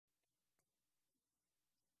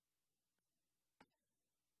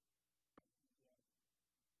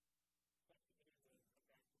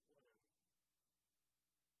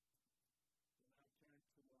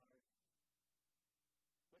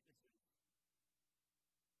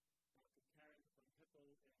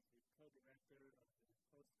co-director of the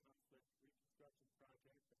Post-Conflict Reconstruction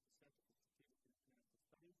Project at the Center for Strategic International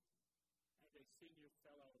Studies, and a senior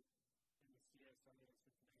fellow in the CSIS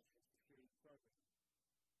International Security Program.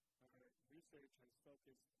 Our research has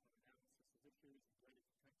focused on analysis of issues related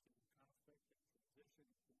to countries in conflict and transition,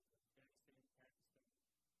 including Afghanistan, Pakistan,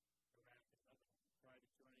 Iraq, and Lebanon. Prior to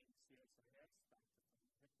joining CSIS, Dr.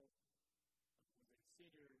 Hickle was a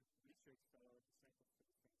senior research fellow at the Center for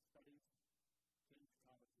Defense Studies, King's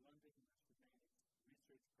College London, where she managed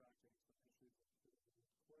research projects on issues including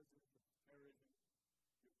the root causes of terrorism,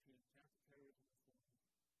 European counterterrorism reform,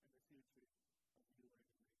 and the future of the UN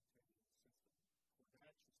humanitarian system. For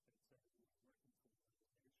that, she spent several years working for the United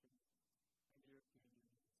Nations and the European Union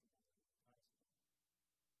as a member of the task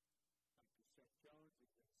force. Dr. Seth Jones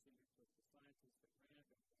is a senior political scientist at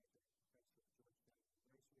RAND and a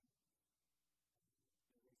professor at Georgetown University.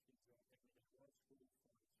 University's Ackerman Law School,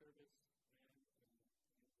 Foreign Service, and the U.S.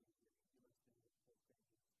 Naval Postgraduate School.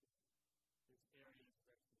 His areas of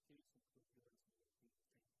expertise include U.S. and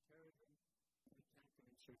European counterterrorism, and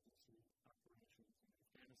counterinsurgency operations in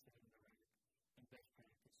Afghanistan and Iraq, and best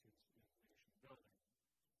practices in nation building.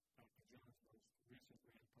 Dr. Jones' most recent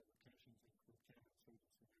RAND publications include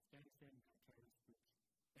counterinsurgency in Afghanistan, terrorist groups,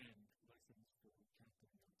 and lessons for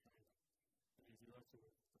countering al-Qaeda. And he's the author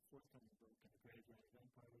of the forthcoming book, In the Graveyard of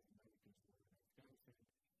Empires, America's War in Afghanistan,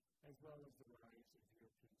 as well as the rise of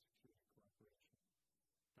European security cooperation.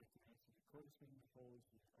 Dr. Anthony Korsman holds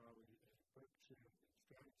the REA Berkshire in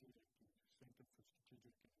Strategy at the Center for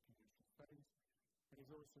Strategic and International Studies, and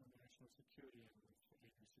is also a national security analyst for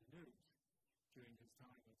ABC News. During his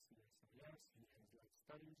time at CSIS, he has led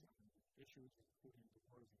studies on issues including the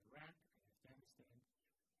wars in Iraq and Afghanistan,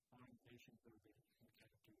 on nation building and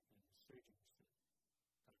counterinsurgency.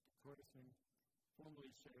 Dr. Korsman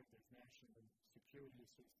formerly served as National Security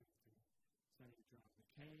Assistant to Senator John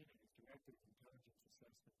McCain and is Director of Intelligence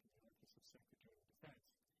Assessment in the Office of Secretary of Defense.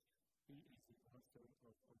 He is the author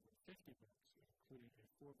of over 50 books, including a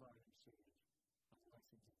 4-volume series on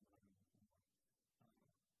lessons of modern war.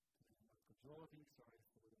 Majority, sorry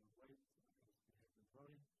for the wait, as we have been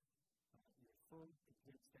voting. Your full,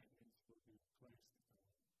 complete statements will be placed in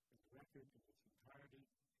the record in its entirety,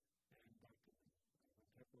 and Dr.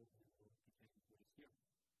 Hickle will begin with you.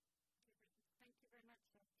 Thank you very much,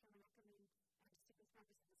 Chairman Ackerman, and distinguished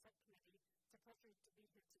members of the subcommittee. It's a pleasure to be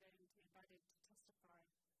here today and to be invited to testify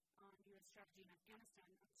on U.S. strategy in Afghanistan.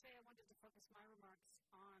 Today I wanted to focus my remarks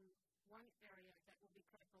on one area that will be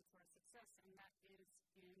critical to our success, and that is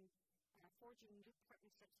in forging new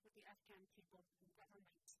partnerships with the Afghan people and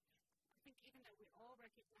government. I think even though we all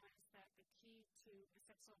recognize that the key to a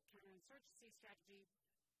successful counterinsurgency strategy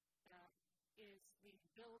is the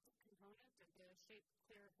build component of the shape,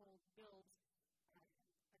 clear, hold, build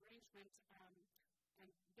arrangement, and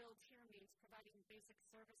build here means providing basic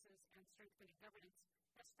services and strengthening governance.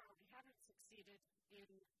 Thus far, we haven't succeeded in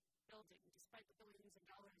building, despite the billions of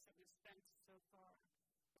dollars that we've spent so far.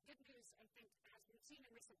 The good news, I think, as we've seen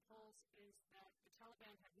in recent polls, is that the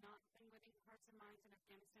Taliban have not been winning hearts and minds in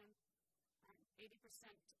Afghanistan. 80%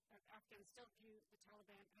 of Afghans still view the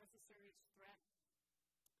Taliban as a serious threat.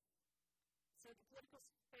 So the political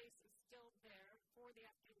space is still there for the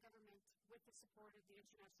Afghan government, with the support of the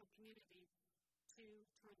international community, to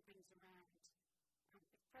turn things around. If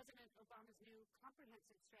President Obama's new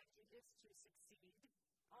comprehensive strategy is to succeed,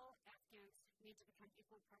 all Afghans need to become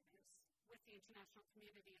equal partners with the international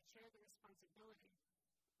community and share the responsibility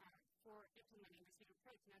for implementing this new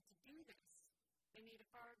approach. Now, to do this, they need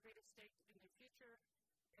a far greater stake in their future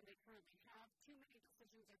than they currently have. Too many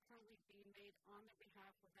decisions are currently being made on their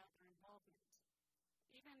behalf without their involvement.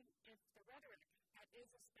 Even if the rhetoric that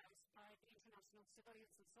is espoused by the international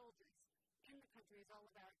civilians and soldiers in the country is all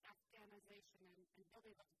about Afghanization and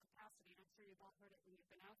building up the capacity, and I'm sure you've all heard it when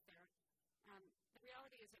you've been out there, the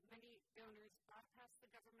reality is that many donors bypass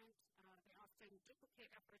the government, they often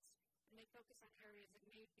duplicate efforts, and they focus on areas that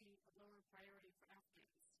may be a lower priority for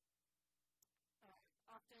Afghans.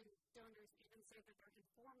 Often donors even say that they're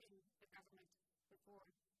informing the government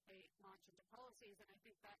before they launch into policies, and I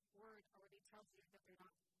think that word already tells you that they're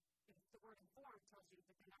not, the word inform tells you that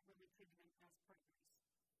they're not really treating them as partners.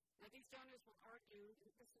 Now, these donors will argue,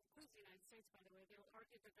 this includes the United States, by the way, they will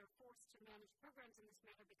argue that they're forced to manage programs in this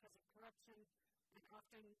manner because of corruption, and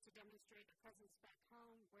often to demonstrate a presence back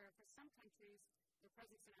home, where for some countries, their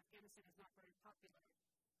presence in Afghanistan is not very popular.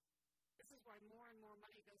 This is why more and more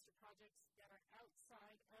money goes to projects that are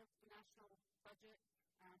outside of the national budget,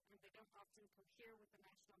 and they don't often cohere with the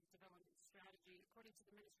national development strategy. According to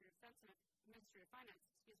the Ministry of Finance,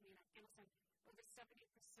 in Afghanistan, over 70%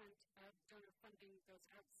 of donor funding goes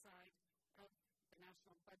outside of the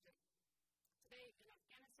national budget. budget. Today in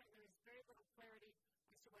Afghanistan, there is very little clarity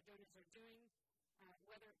as to what donors are doing,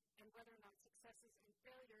 whether or not successes and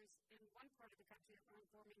failures in one part of the country are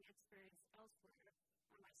informing experience elsewhere.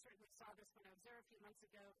 I certainly saw this when I was there a few months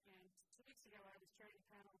ago, and 2 weeks ago I was chairing a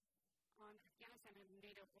panel on Afghanistan and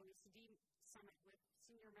NATO OECD summit with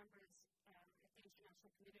senior members of the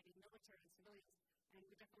international community, military and civilians, and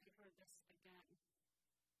we definitely heard this again.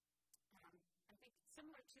 I think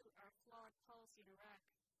similar to our flawed policy in Iraq,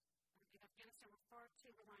 in Afghanistan we're far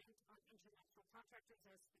too reliant on international contractors,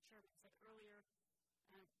 as the chairman said earlier,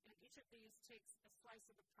 and each of these takes a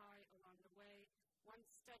slice of the pie along the way. One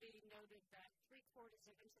study noted that 3/4 of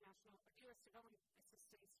U.S. development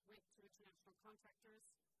assistance went to international contractors.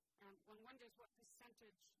 One wonders what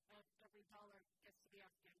percentage of every dollar gets to the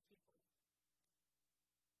Afghan people.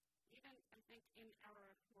 Even, I think, in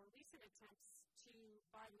our more recent attempts to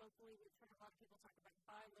buy locally, we've heard a lot of people talk about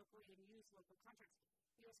buy locally and use local contracts.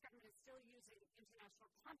 The U.S. government is still using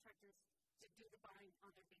international contractors to do the buying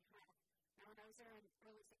on their behalf. Now, when I was there in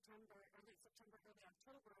early September, early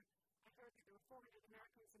October, I heard that there were 400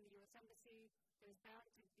 Americans in the U.S. Embassy. There's bound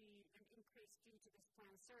to be an increase due to this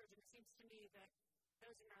planned surge, and it seems to me that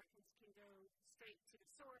those Americans can go straight to the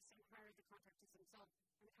source and hire the contractors themselves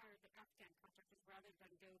and hire the Afghan contractors rather than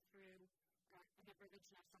go through a number of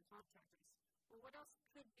international contractors. Well, what else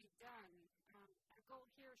could be done? Our goal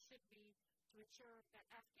here should be to ensure that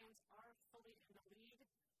Afghans are fully in the lead.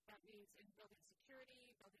 That means in building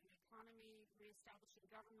security, building the economy, reestablishing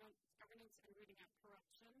governance, and rooting out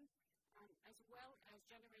corruption, as well as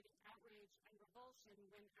generating outrage and revulsion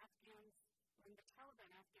when the Taliban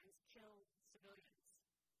Afghans kill civilians.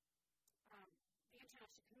 The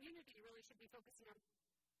international community really should be focusing on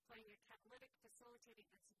playing a catalytic, facilitating,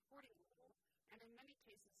 and supporting role, and in many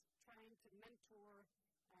cases trying to mentor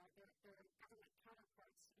their government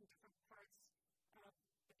counterparts in different parts of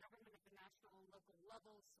the government at the national and local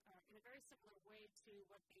levels in a very similar way to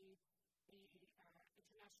what the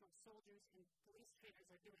international soldiers and police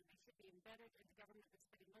trainers are doing. They should be embedded in the government and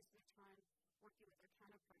spending most of their time working with their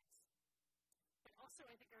counterparts. But also,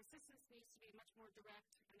 I think our assistance needs to be much more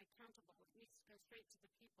direct and accountable. It needs to go straight to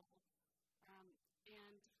the people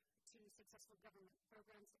and to successful government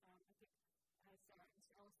programs. I think, as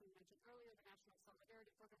Mr. Ellison mentioned earlier, the National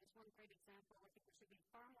Solidarity Program is one great example. I think we should be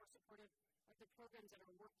far more supportive of the programs that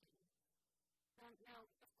are working. Now,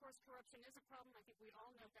 of course, corruption is a problem. I think we all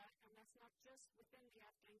know that, and that's not just within the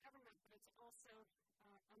Afghan government, but it's also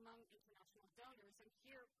among international donors. And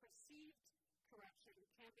here, perceived corruption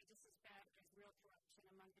can be just as bad as real corruption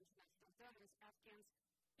among international donors. Afghans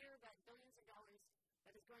hear about billions of dollars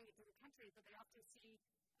that is going into the country, but they often see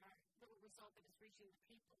little result that is reaching the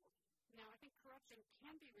people. Now, I think corruption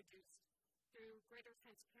can be reduced through greater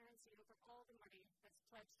transparency over all the money that's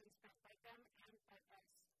pledged and spent by them and by us.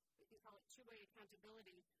 We can call it two-way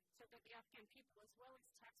accountability, so that the Afghan people, as well as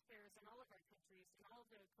taxpayers in all of our countries, in all of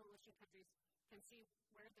the coalition countries, can see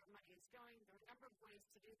where their money is going. There are a number of ways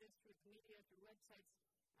to do this through the media, through websites,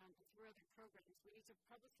 and through other programs. We need to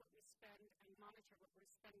publish what we spend and monitor what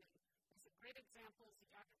we're spending. There's a great example is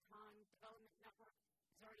the Ackerman Development Network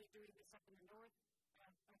is already doing this up in the north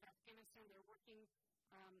of Afghanistan. They're working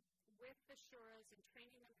with the shuras and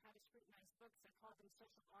training them how to scrutinize books. They call them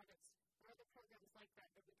social audits. There are other programs like that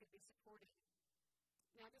that we could be supporting.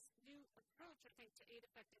 Now, this new approach, I think, to aid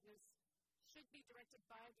effectiveness should be directed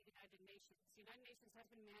by the United Nations. The United Nations has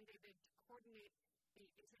been mandated to coordinate the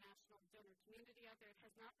international donor community out there. It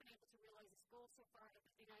has not been able to realize its goal so far. I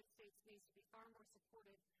think the United States needs to be far more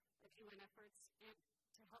supportive of UN efforts and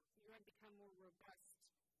to help the UN become more robust.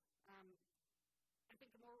 I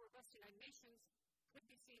think a more robust United Nations could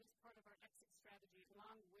be seen as part of our exit strategy,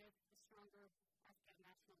 along with a stronger Afghan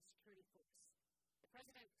national security force. The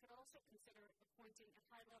President could also consider appointing a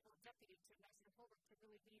high-level deputy to Ambassador Holbrooke to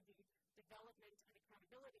really be the development and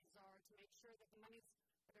accountability czar to make sure that the monies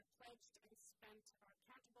that are pledged and spent are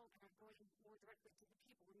accountable and are going more directly to the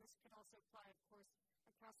people. And this could also apply, of course,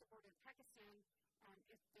 across the border in Pakistan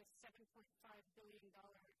if the $7.5 billion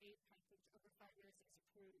aid package over 5 years is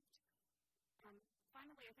approved.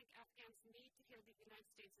 Finally, I think Afghans need to hear that the United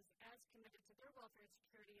States is as committed to their welfare and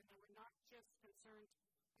security, and that we're not just concerned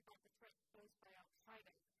about the threat posed by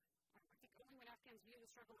al-Qaeda. I think only when Afghans view the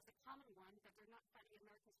struggle as a common one, that they're not fighting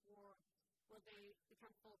America's war, will they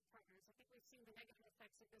become full partners. I think we've seen the negative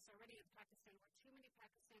effects of this already in Pakistan, where too many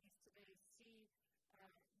Pakistanis today see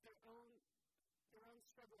their own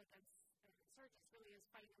struggle against insurgents really as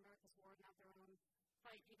fighting America's war, not their own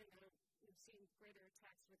fight, even though we've seen greater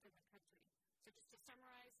attacks within the country. So just to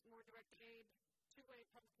summarize, more direct aid, two-way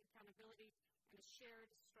public accountability, and a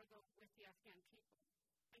shared struggle with the Afghan people.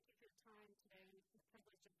 Thank you for your time today and the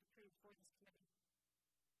privilege of appearing before this committee.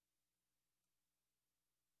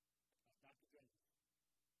 Dr. Jones.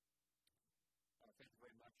 Thank you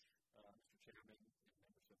very much, Mr. Chairman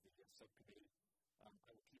and members of the subcommittee.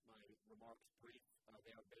 I will keep my remarks brief.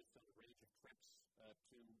 They are based on a range of trips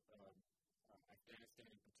to Afghanistan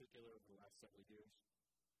in particular over the last several years.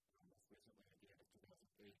 Most recently at the end of 2008,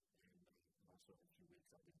 and also in a few weeks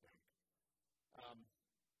I'll be back.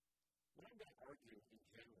 What I'm going to argue in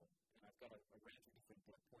general, and I've got a range of different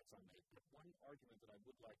points I'll make, but one argument that I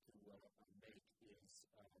would like to make is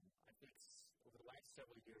I think over the last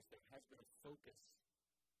several years there has been a focus,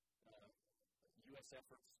 U.S.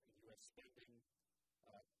 efforts and U.S. spending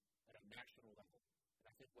at a national level.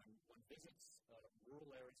 And I think when one visits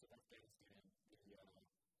rural areas of Afghanistan, the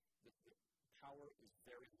power is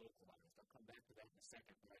very localized. I'll come back to that in a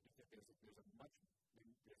second, but I do think there's a much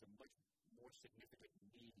more significant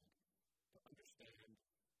need to understand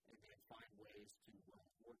and then find ways to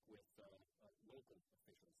work with local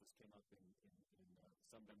officials. This came up in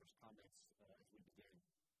some members' comments as we began.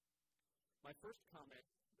 My first comment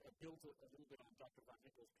builds a little bit on Dr. Von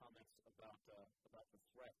Hinckel's comments about the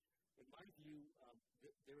threat. In my view,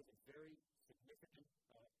 there is a very significant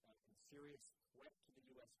and serious threat to the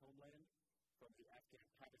U.S. homeland from the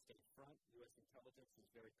Afghan-Pakistan front. U.S. intelligence is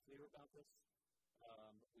very clear about this.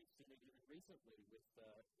 We've seen it even recently with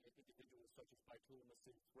individuals such as Baitullah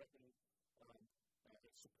Masood threatening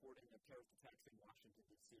and supporting terrorist attacks in Washington,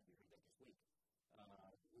 D.C. We heard that this week.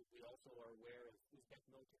 We also are aware of Uzbek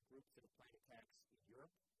militant groups that are planning attacks in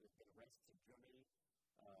Europe. There have been arrests in Germany,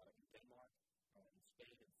 in Denmark, in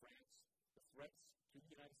Spain, and France. The threats to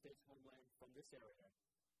the United States homeland from this area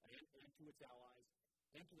and to its allies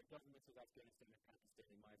and to the governments of Afghanistan and Pakistan,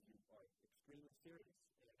 in my view, are extremely serious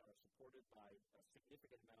and are supported by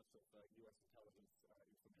significant amounts of U.S. intelligence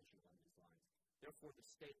information along these lines. Therefore, the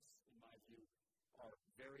stakes, in my view, are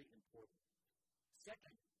very important.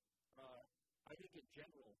 Second, I think in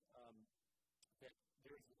general that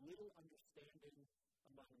there is little understanding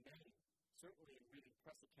among many, certainly in reading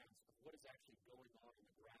press accounts, of what is actually going on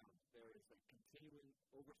the ground. There is a continuing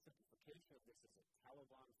oversimplification of this as a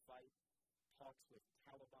Taliban fight, talks with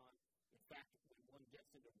Taliban. In fact, when one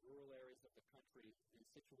gets into rural areas of the country, the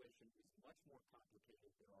situation is much more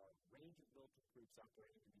complicated. There are a range of militant groups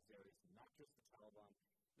operating in these areas, not just the Taliban.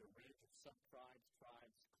 There are a range of sub-tribes,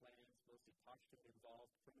 tribes, clans, mostly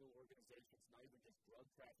Pashtun-involved criminal organizations, not even just drug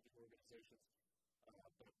trafficking organizations,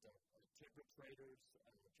 but timber traders,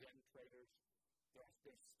 gem traders.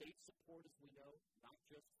 There's state support, as we know, not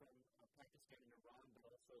just from Pakistan and Iran, but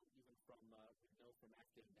also even from, we know, from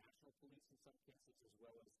Afghan national police in some cases, as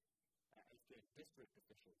well as Afghan district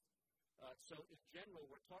officials. So in general,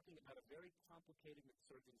 we're talking about a very complicated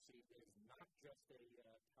insurgency that is not just a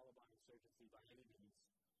Taliban insurgency by any means,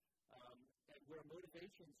 and where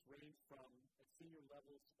motivations range from at senior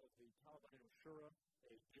levels of the Taliban Shura,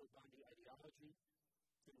 a Deobandi ideology,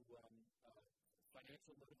 to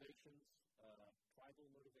financial motivations,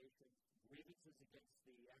 tribal motivations, grievances against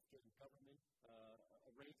the Afghan government,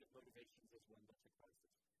 a range of motivations as one looks at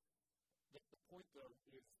crisis. The point, though,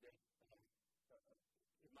 is that,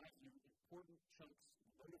 in my view, important chunks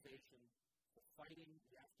of motivation for fighting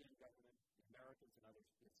the Afghan government, the Americans and others,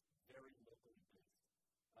 is very locally based.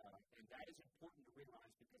 And that is important to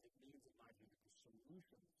realize because it means, in my view, that the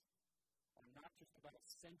solutions are not just about a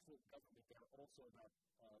central government, they're also about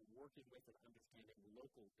working with and understanding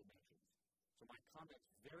local dimensions. So my comments,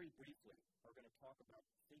 very briefly, are going to talk about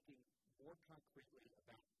thinking more concretely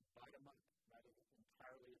about bottom-up rather than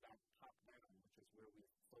entirely about top-down, which is where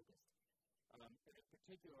we've focused. And in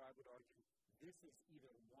particular, I would argue this is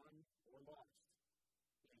either won or lost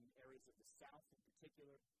in areas of the South in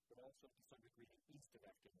particular, but also to some degree the east of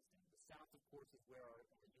Afghanistan. The South, of course, is where our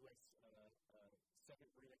U.S. 2nd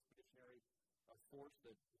Marine Expeditionary Force,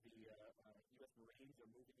 the U.S. Marines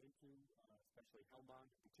are moving into, especially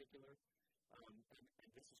Helmand in particular, and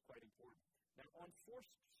this is quite important. Now, on force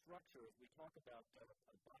structure, as we talk about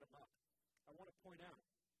bottom-up, I want to point out,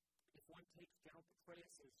 if one takes General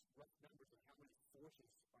Petraeus' rough numbers of how many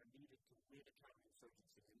forces are needed to win a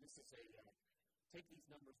counterinsurgency, and this is take these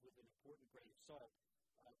numbers with an important grain of salt,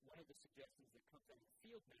 one of the suggestions that comes out of the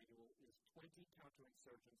field manual is 20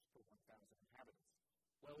 counterinsurgents per 1,000 inhabitants.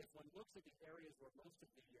 Well, if one looks at the areas where most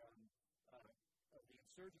of the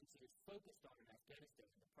insurgency is focused on in Afghanistan,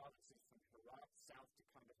 the provinces from Herat south to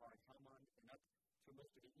Kandahar and Helmand and up to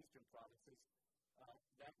most of the eastern provinces,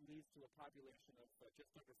 that leads to a population of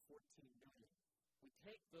just under 14 million. We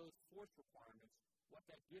take those force requirements, what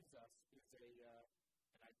that gives us is and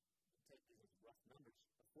I take these as rough numbers,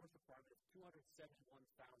 a force requirement of 271,000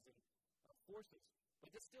 forces. But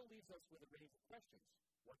this still leaves us with a range of questions.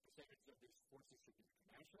 What percentage of these forces should be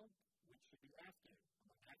international? Which should be Afghan?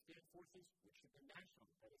 Among Afghan forces, which should be national?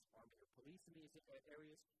 That is, army or police in these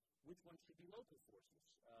areas. Which ones should be local forces?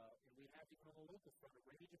 And we have, even on the local front, a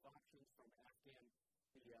range of options from the Afghan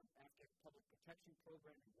Public Protection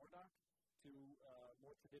Program in Wardak to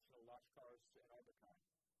more traditional Lashkars and Arbakai.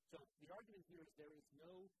 So the argument here is there is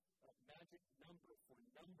no magic number for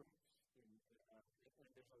numbers, and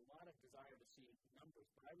there's a lot of desire to see numbers.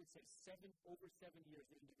 But I would say over 7 years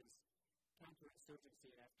into this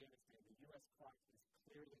counterinsurgency in Afghanistan, the U.S. clock is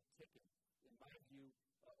clearly ticking. In my view,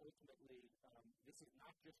 ultimately, this is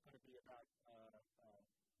not just going to be about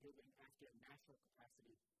building Afghan national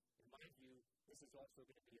capacity. In my view, this is also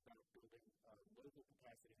going to be about building local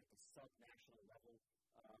capacity at the sub-national level,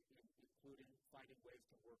 including finding ways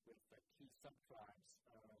to work with key sub-tribes,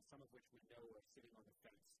 some of which we know are sitting on the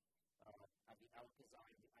fence. The al-Qaeda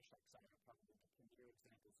and the Ashaq are probably the premier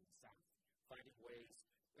examples in the South. Finding ways,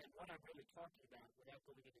 and what I'm really talking about, without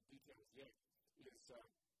going into details yet, is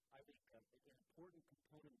I think an important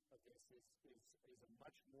component of this is a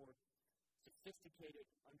much more sophisticated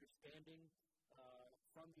understanding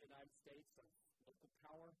from the United States of local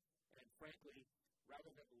power, and frankly,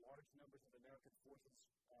 rather than large numbers of American forces,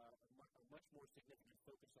 a much more significant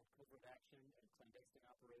focus on covert action and clandestine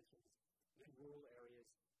operations in rural areas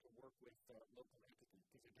to work with local entities.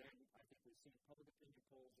 Because again, I think we've seen public opinion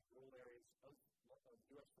polls in rural areas of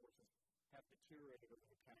U.S. forces have deteriorated over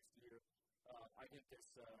the past year. I think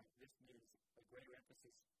this means a greater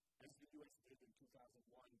emphasis, as the U.S. did in 2001,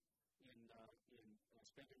 in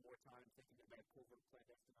spending more time thinking about covert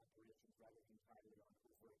clandestine operations rather than entirely on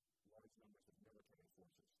covert large numbers of military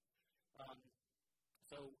forces.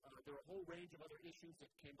 So there are a whole range of other issues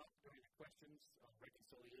that came up during the questions,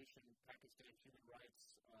 reconciliation, Pakistan's human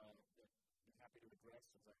rights, that I'd be happy to address,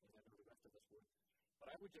 as I know the rest of us would.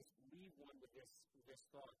 But I would just leave one with this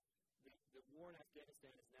thought. The war in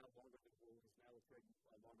Afghanistan is now longer than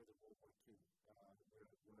longer than World War II.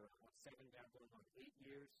 We're on 7 now, going on 8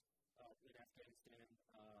 years in Afghanistan.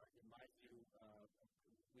 In my view,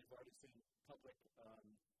 we've already seen public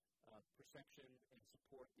perception and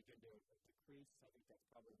support begin to decrease. I think that's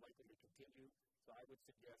probably likely to continue. So I would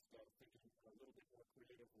suggest thinking a little bit more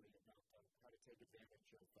creatively about how to take advantage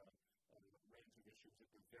of a range of issues at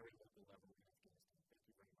the very local level in Afghanistan. Thank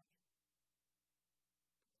you very much.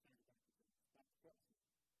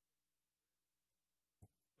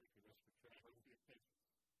 Thank you, Mr. Chairman.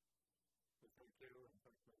 Thank you, and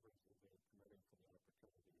thank members of the committee for the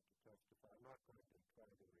opportunity to testify. I'm not going to try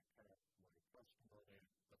to recap my testimony,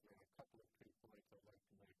 but there are a couple of key points I'd like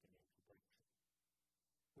to make in introduction.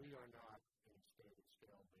 We are not in a state of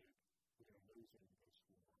stalemate. We are losing this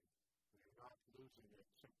war. We are not losing it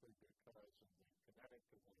simply because of the kinetic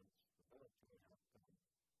events, the military outcome.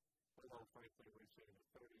 Although, frankly, we're seeing a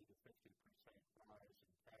 30 to 50% rise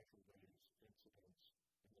in casualties, incidents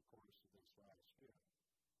in the course of this last year.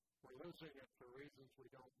 We're losing it for reasons we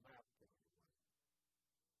don't map very well.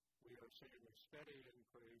 We are seeing a steady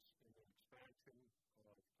increase in the expansion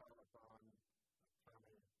of Taliban,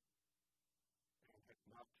 Ackerman, and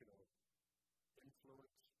hypnotic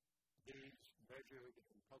influence. These, measured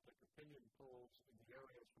in public opinion polls in the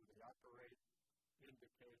areas where they operate,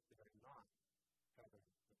 indicate they're not having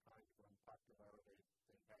the kind of unpopularity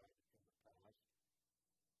they had in the past.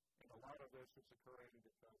 And a lot of this is occurring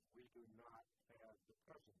because we do not have the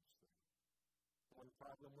presence there. One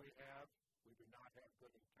problem we have, we do not have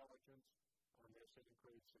good intelligence on this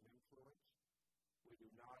increase in influence. We do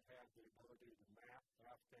not have the ability to map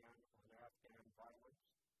Afghan on Afghan violence.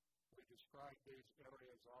 We describe these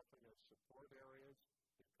areas often as support areas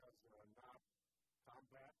because there are not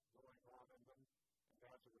combat going on in them. And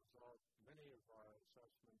as a result, many of our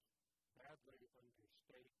assessments badly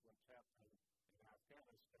understate what's happening in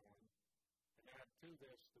Afghanistan, and add to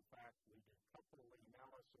this the fact we decouple the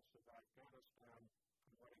analysis of Afghanistan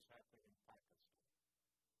from what is happening in Pakistan.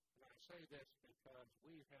 And I say this because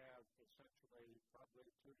we have essentially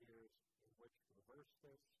probably 2 years in which to reverse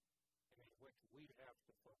this, and in which we have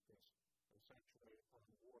to focus essentially on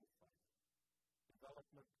war fighting.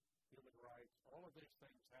 Development, human rights, all of these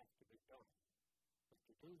things have to be done. But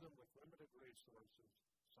to do them with limited resources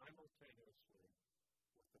simultaneously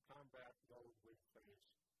with the combat load we face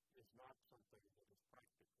is not something that is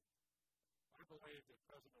practical. I believe that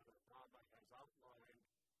President Obama has outlined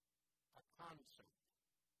a concept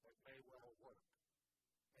that may well work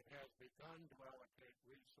and has begun to allocate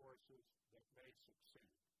resources that may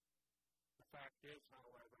succeed. The fact is,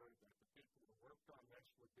 however, that the people who worked on this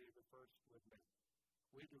would be the first to admit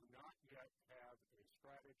we do not yet have a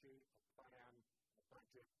strategy, a plan, a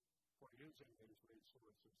budget for using these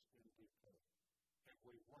resources in detail. And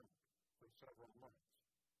we weren't for several months.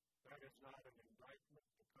 That is not an indictment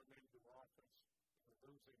to come into office and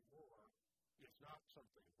losing war is not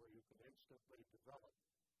something where you can instantly develop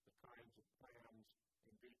the kinds of plans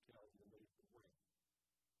and detail you need to win.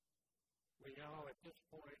 We now at this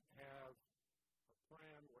point have a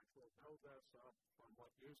plan which will build us up from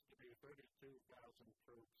what used to be 32,000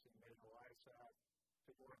 troops in NATO ISAF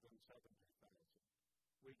to more than 70,000.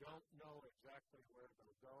 We don't know exactly where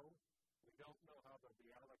they'll go. We don't know how they'll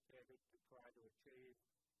be allocated to try to achieve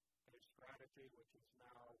a strategy which is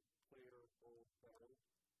now clear, bold, bold.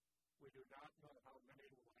 We do not know how many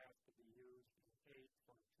will have to be used in aid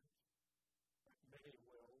functions, but many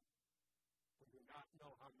will. We do not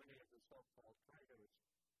know how many of the so-called traitors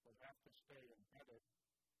will have to stay embedded,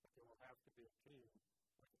 but there will have to be a team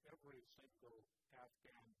with every single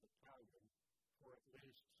Afghan battalion for at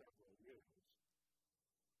least several years.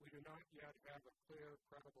 We do not yet have a clear,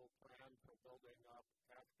 credible plan for building up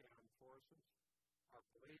Afghan forces. Our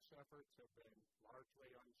police efforts have been largely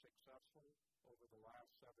unsuccessful over the last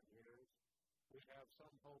 7 years. We have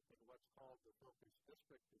some hope in what's called the Focus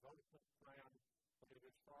District Development Plan, but it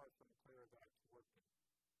is far from clear that's working.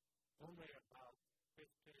 Only about 15%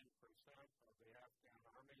 of the Afghan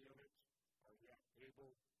army units are yet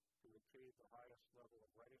able to achieve the highest level of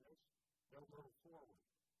readiness. They'll move forward,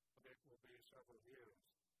 but it will be several years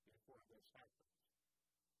before this happens.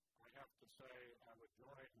 I have to say I would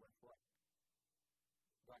join with what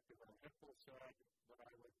Dr. Van Hippel said, but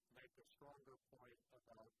I would make a stronger point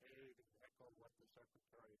about aid and echo what the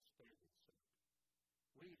Secretary of State has said.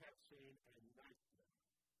 We have seen a nightmare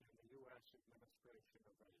in the U.S. administration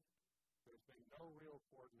of aid. There's been no real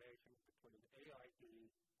coordination between AID,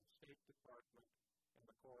 the State Department, and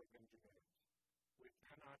the Corps of Engineers. We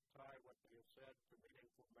cannot tie what they have said to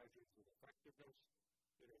meaningful measures of effectiveness.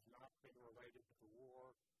 It has not been related to the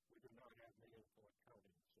war. We do not have meaningful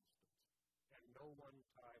accounting systems. And no one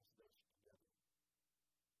ties this together.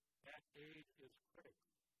 That aid is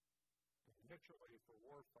critical, initially for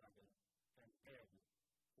warfighting and then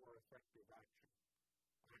for effective action.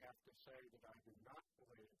 I have to say that I do not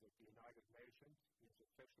believe that the United Nations is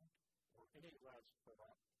efficient or any less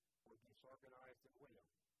corrupt or disorganized than we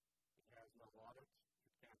are. It has no audits.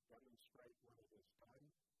 It can't demonstrate when it is done.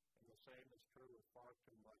 And the same is true with far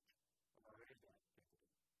too much of our aid activity.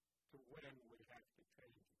 To win, we have to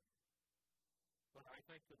change it. But I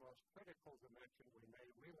think the most critical dimension we may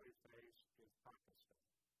really face is Pakistan.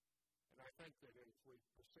 And I think that as we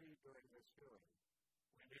proceed during this hearing,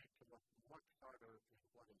 we need to look much harder at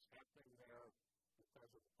what is happening there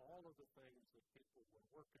because of all of the things that people were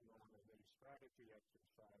working on in these strategy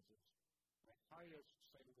exercises. The highest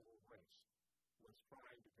single risk was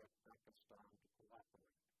trying to get Pakistan to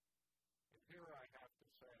cooperate. And here I have to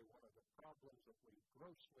say one of the problems that we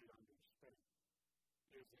grossly understate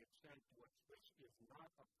is the extent to which this is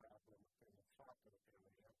not a problem in the Shaka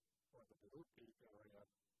area or the Baluchi area,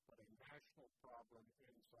 but a national problem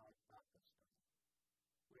inside Pakistan.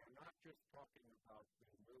 We are not just talking about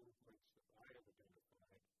the movements that I have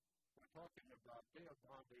identified. We're talking about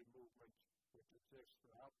Deobandi movements which exist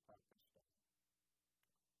throughout Pakistan.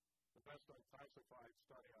 The best unclassified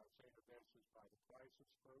study I've seen of this is by the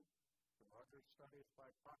Crisis Group, from other studies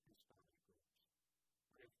by Pakistani groups.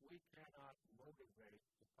 But if we cannot motivate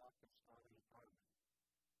the Pakistani army,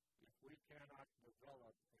 if we cannot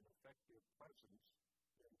develop an effective presence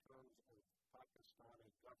in terms of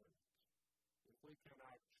Pakistani governance, if we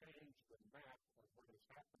cannot change the map of what is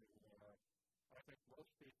happening there, I think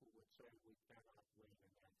most people would say we cannot win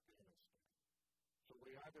in Afghanistan. So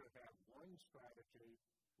we either have one strategy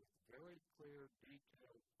with very clear,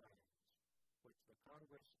 detailed plans, which the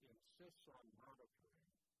Congress insists on monitoring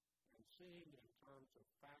and seeing in terms of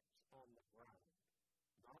facts on the ground,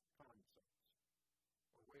 not concepts,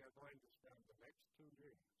 or we are going to spend the next 2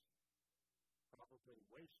 years probably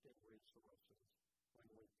wasting resources when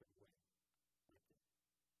we can win.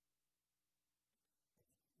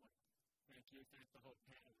 Thank you. Thank you. Thank the whole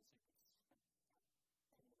panel. I think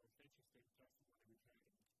it's one of the most interesting testimony we've had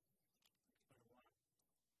in quite a while.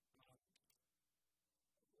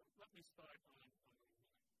 Let me start on a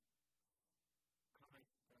comment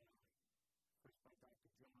first by Dr.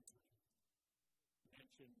 Jones, who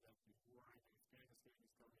mentioned that the war in Afghanistan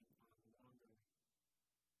is going on longer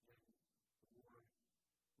than the war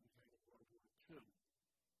we had in World War II.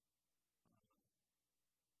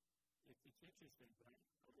 It's interesting, but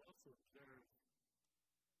I would also observe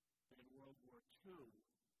that in World War II,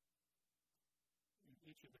 in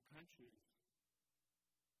each of the countries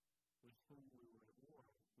with whom we were at war,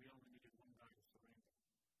 we only needed one guy to surrender.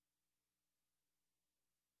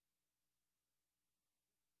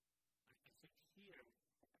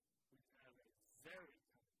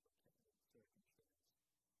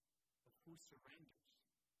 who surrenders.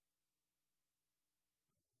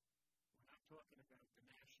 We're not talking about the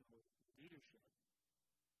national leadership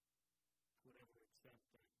to whatever extent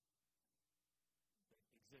that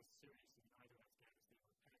exists seriously in either Afghanistan or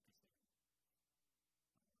Pakistan.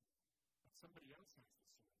 But somebody else has to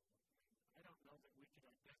surrender. I don't know that we can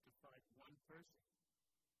identify one person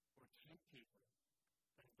or 10 people,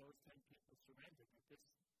 that if those 10 people surrendered, that this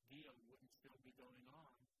deal wouldn't still be going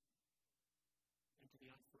on into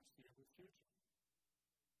the unforeseeable future.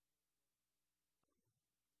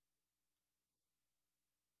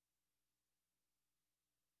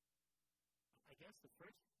 I guess the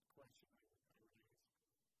first question I would ask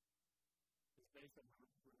is based on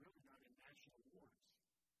we're really not in national wars.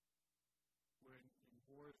 We're in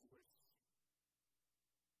wars with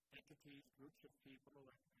entities, groups of people,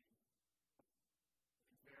 and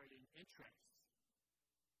varying interests.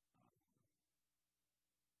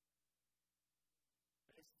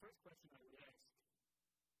 The first question I would ask,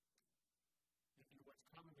 in what's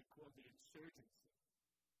commonly called the insurgency.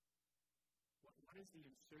 What is the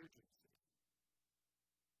insurgency?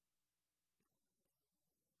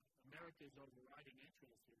 America's overriding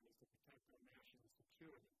interest here is to protect our national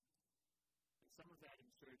security. And some of that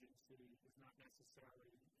insurgency is not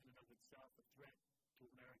necessarily in and of itself a threat to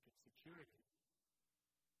American security.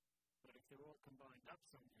 But if they're all combined up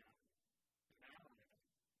somehow and allied,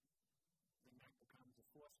 then that becomes a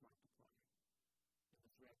force multiplier in the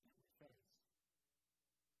threat that we face.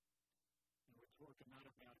 And we're talking not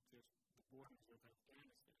about just the borders of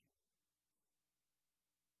Afghanistan.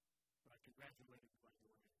 But I congratulated, by the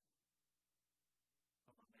way,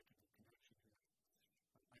 I'm making a connection here.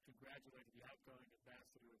 I congratulated the outgoing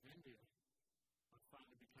ambassador of India on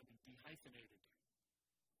finally becoming dehyphenated.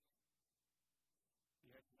 He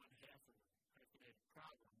had one half of a hyphenated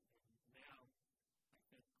problem, and now I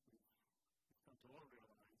think we've come to all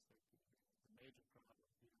realize that the major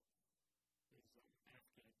problem here is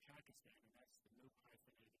Afghanistan and Pakistan, and that's the new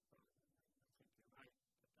hyphenated problem. I think you're right,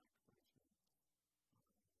 Dr. Policeman.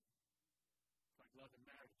 It's like love and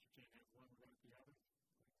marriage. You can't have one without the other.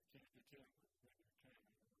 You can't, maybe you can.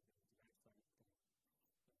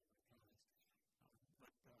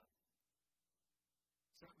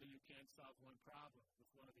 But certainly you can't solve one problem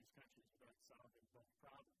with one of these countries without solving both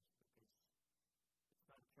problems, because it's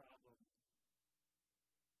not a problem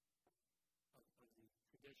of the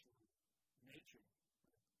traditional nature when it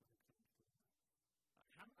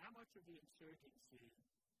comes to how much of the insurgency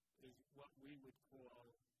is what we would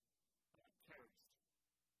call terrorist,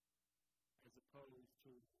 as opposed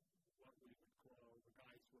to what we would call the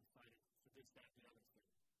guys who are fighting for this, that, and the other thing.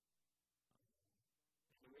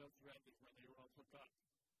 The real threat is when they all hook up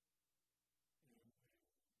and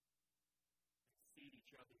feed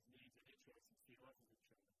each other's needs and interests and feed off of each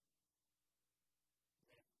other.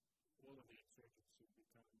 That all of the insurgency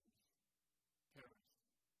becomes terrorist.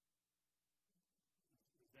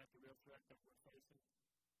 Is that the real threat that we're facing?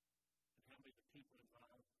 And how many of the people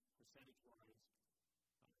involved, percentage-wise,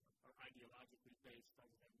 are ideologically based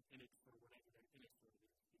other than in it for whatever they're in it for,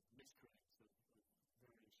 these miscreants of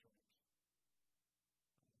various sorts?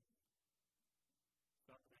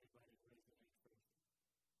 Start with anybody who raised their hand first.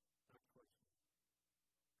 Not question.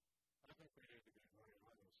 I think we need to be very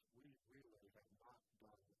honest. We really have not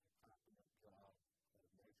done a competent job of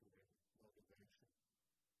measuring motivation.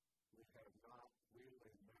 We have not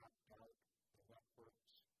really mapped out the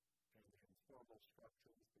networks and the informal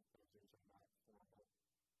structures, because these are not formal,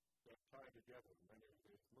 that tie together many of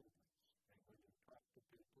these movements. And when you talk to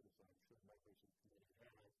people, as I'm sure members of the community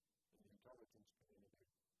have, in the intelligence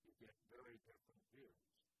community, you get very different views.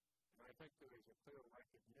 And I think there is a clear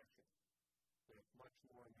recognition that much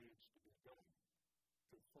more needs to be done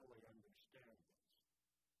to fully understand this.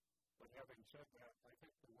 But having said that, I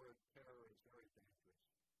think the word terror is very dangerous.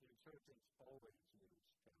 The insurgents always use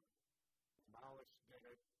terror. The Maoists did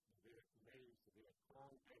it, the Vietnamese, the Viet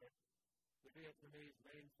Cong did it. The Vietnamese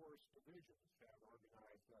main force divisions had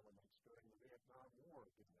organized elements during the Vietnam War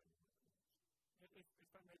in many ways.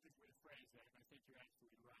 If I may just rephrase that, and I think you're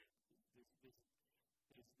absolutely right. There's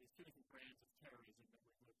two different brands of terrorism that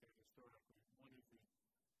we've looked at historically. One is the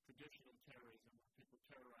traditional terrorism, where people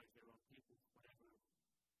terrorize their own people for whatever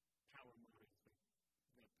power motives that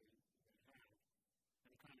they have.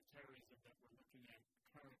 And the kind of terrorism that we're looking at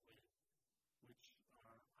currently, which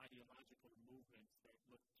are ideological movements that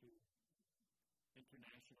look to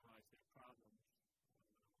internationalize their problems,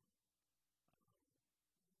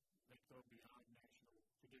 that go beyond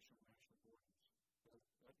traditional national borders. Well,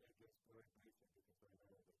 let me just very briefly, because I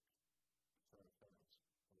know that some of us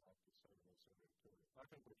would like to say this too. I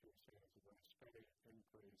think what you're seeing is a very steady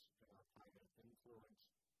increase in our climate influence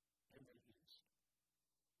in the East,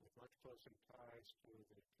 with much closer ties to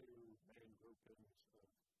the two main groupings of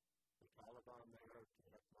the Taliban there, to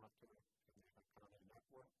Hekmata and the Haqqani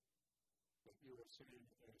network. But you have seen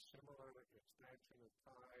a similar expansion of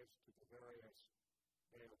ties to the various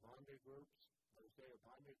Deobandi groups. Those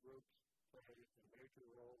Deobandi groups play a major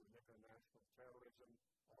role in international terrorism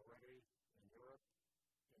already in Europe,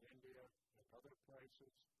 in India, and other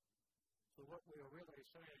places. So what we are really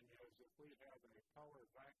saying is if we have a power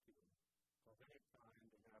vacuum of any kind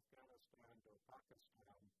in Afghanistan or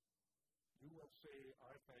Pakistan, you will see,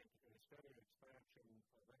 I think, a steady expansion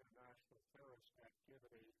of international terrorist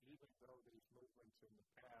activity, even though these movements in the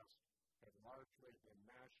past have largely been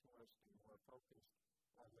nationalist and more focused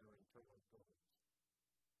on their internal goals.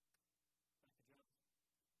 Thank you, John.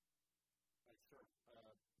 Thanks, sir.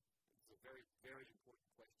 It's a very, very important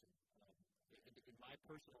question. In my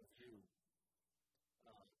personal view,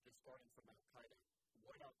 just starting from al-Qaeda,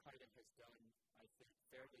 what al-Qaeda has done, I think,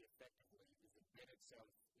 fairly effectively is embed itself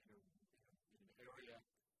in an area,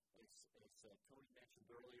 as Tony mentioned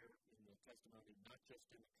earlier in the testimony, not just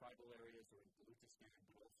in the tribal areas or in Baluchistan,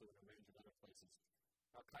 but also in a range of other places.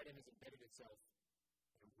 Al-Qaeda has embedded itself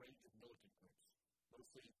in a range of militant groups,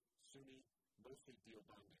 mostly Sunni, mostly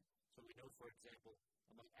Deobandi. So we know, for example,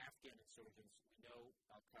 among Afghan insurgents, we know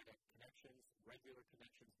al-Qaeda connections, regular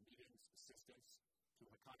connections, meetings, assistance to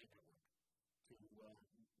Haqqani network, to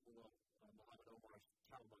Muhammad Omar's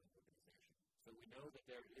Taliban organization. So we know that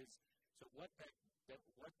there is, so what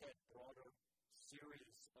that broader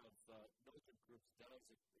series of militant groups does,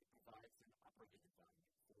 it provides an operating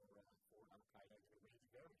environment for al-Qaeda in a range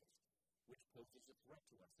of areas, which poses a threat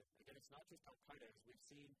to us. And again, it's not just al-Qaeda, as we've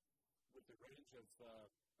seen with the range of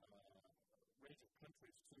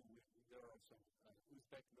countries too. There are some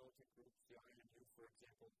Uzbek militant groups, the INU, for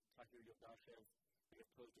example, Tahir Yildashev. They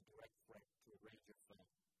have posed a direct threat to a range of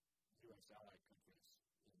U.S. allied countries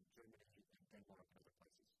in Germany and Denmark and other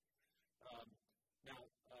places. Now,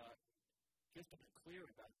 just to be clear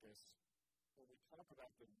about this, when we talk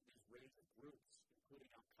about these range of groups,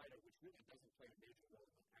 including al-Qaeda, which really doesn't play a major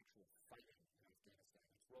role in actual fighting in Afghanistan,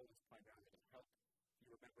 its role is primarily to help. If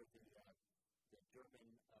you remember the German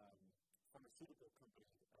pharmaceutical company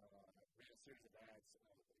ran a series of ads,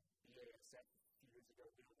 BASF a few years ago,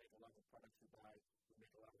 we don't make a lot of the products we buy, we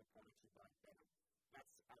make a lot of the products we buy better.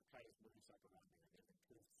 That's al-Qaeda's modus operandi. They've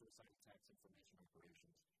improved suicide attacks information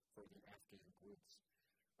operations for the Afghan groups.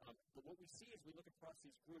 But what we see as we look across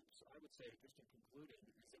these groups, I would say, just in concluding,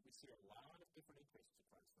 is that we see a lot of different interests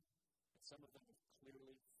across them. And some of them have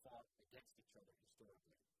clearly fought against each other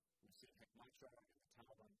historically. We've seen Hekmata and the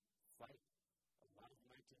Taliban fight. A lot of the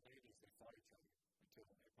 1990s, they fought each other until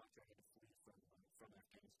Hekmata had to flee from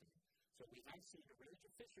Afghanistan. So we have seen a range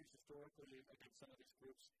of fissures historically against some of these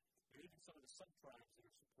groups, and even some of the sub-tribes that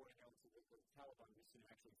are supporting the Taliban, we've seen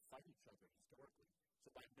actually fight each other historically. So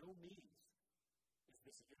by no means is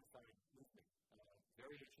this a unified movement.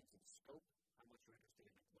 Variations in scope, how much are interested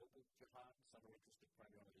in a global jihad, some are interested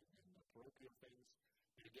primarily in parochial things.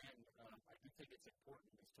 But again, I do think it's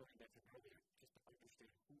important, as Tony mentioned earlier, just to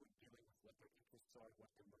understand who we're dealing with, what their interests are,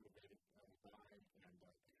 what they're motivated by, and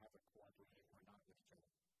how they're cooperating or not with each other.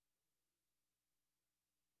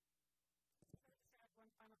 I'll just add one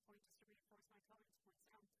final point just to reinforce my colleagues'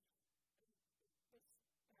 points.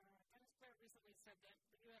 Dennis Blair recently said that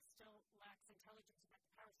the U.S. still lacks intelligence about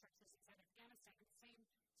the power structures inside Afghanistan. And the same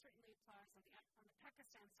certainly applies on the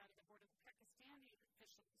Pakistan side of the border. The Pakistani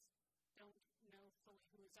officials don't know fully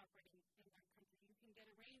who is operating in that country. You can get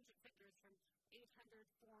a range of figures from 800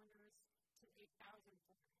 foreigners to 8,000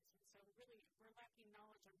 foreigners. And so really, we're lacking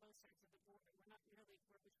knowledge on both sides of the border. We're not nearly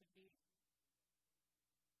where we should be.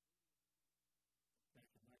 Thank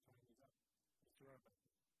you. My time is up. Mr. Rayburn.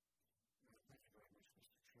 Thank you very much,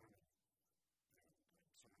 Mr. Chairman.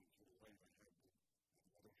 I'm sorry to the way I had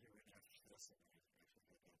another hearing after this, and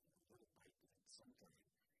I actually had a little bite at some time,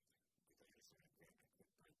 but I guess I had a quick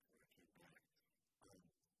break before I came back.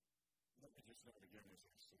 Let me just note again, as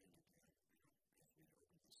I stated as we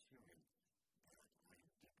open this hearing, that I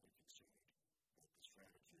am deeply concerned that the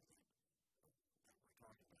strategy that we're talking about is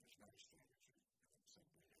not a strategy.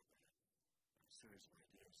 Simply a series of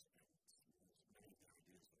ideas, and many of the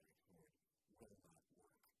ideas that I've heard will not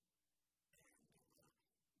work.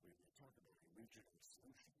 And we talk about a regional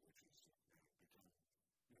solution, which has become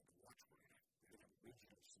the watchword. We have a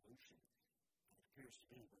regional solution. And it appears to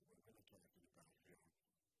me what we're really talking about here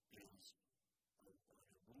is a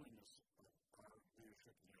willingness of our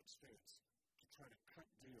leadership in the United States to try to cut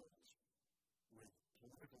deals with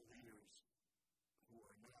political leaders who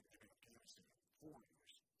are not in Afghanistan, foreign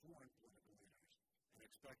political leaders, and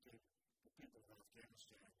expected the people of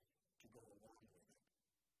Afghanistan to go along with it.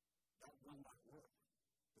 That will not work.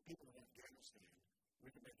 The people of Afghanistan, we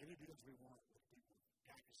can make any deals we want with people in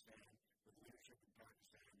Pakistan, with leadership in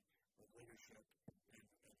Pakistan, with leadership in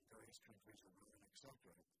various countries around, etc.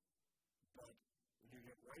 But when you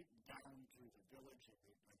get right down to the village and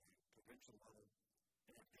the provincial level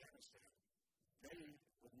in Afghanistan, they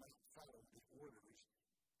would not follow the orders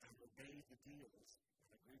and obey the deals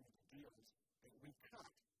and agree with the deals that we cut.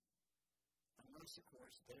 Unless, of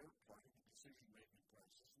course, they're part of the decision-making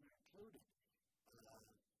process, and they're included.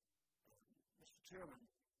 Mr. Chairman,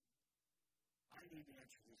 I need to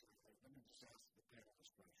answer this. Let me just ask the panel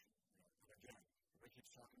this question. And again, everybody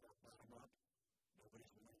keeps talking about bottom-up.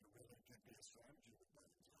 Nobody's willing to really give me a strategy with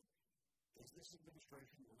bottoms-up. Is this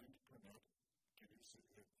administration willing to permit, can you see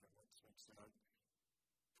it from what's been said,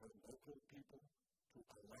 for local people to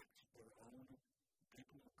elect their own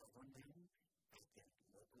people who govern them at the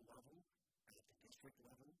local level, at the district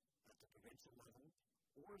level, at the provincial level?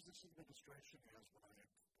 Or is this administration, as what I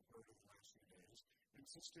have heard in the last few days,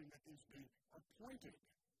 insisting that these be appointed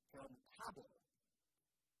from Kabul?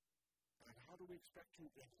 And how do we expect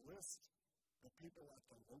to enlist the people at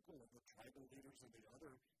the local level, the tribal leaders and the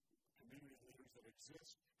other community leaders that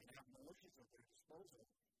exist and have militias at their disposal,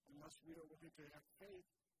 unless we are willing to have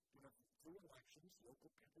faith that through elections,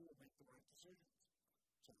 local people will make the right decisions?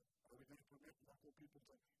 So, are we going to permit local people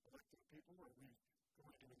to elect their people, or are we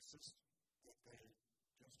going to insist that they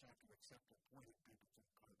just have to accept appointed people to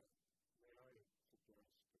the Congress? May I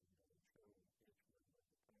suggest, and show each member of the panel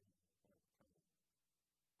have comment.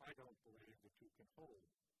 I don't believe that you can hold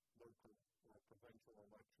local or provincial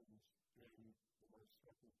elections in the most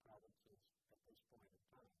threatened provinces at this point in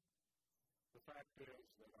time. The fact is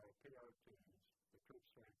that our PRTs, the troop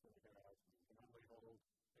strength we have, can only hold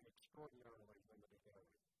an extraordinarily limited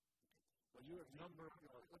area. Well, you have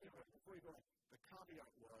before you go on, the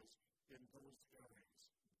caveat was in those areas,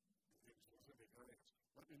 in specific areas.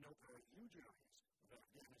 Let me note there are huge areas of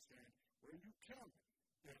Afghanistan where you can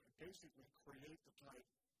basically create the type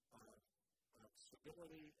of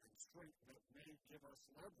stability and strength that may give us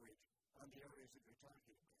leverage on the areas that you're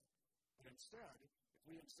talking about. But instead, if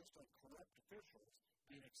we insist on corrupt officials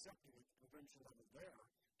being accepted at the provincial level there,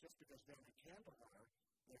 just because down in Kandahar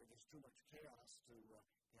there's too much chaos to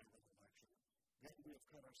have an election, then we have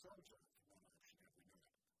cut ourselves off from that election, have we not?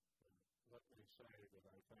 Let me say that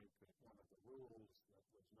I think that one of the rules that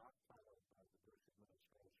was not followed by the Bush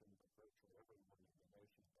administration, but virtually everyone in the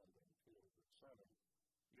nation-building field would say,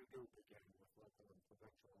 you do begin with local and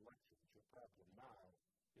provincial elections. Your problem now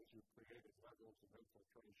is you've created levels of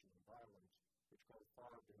infiltration and violence which go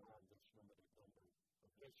far beyond this limited number of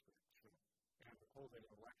districts. And holding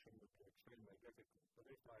an election would be extremely difficult. But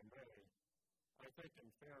if I may, I think in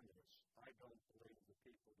fairness, I don't believe the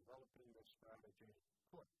people developing this strategy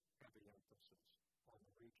put heavy emphasis on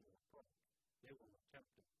the regional approach. They will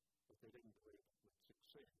attempt it, but they didn't believe it would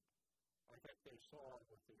succeed. I think they saw,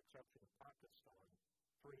 with the exception of Pakistan,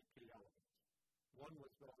 three key elements. One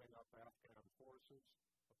was building up Afghan forces,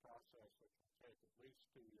 a process which will take at least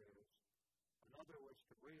 2 years. Another was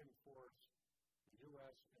to reinforce the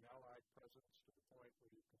U.S. and Allied presence to the point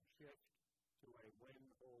where you can shift to a win,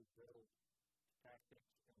 hold, build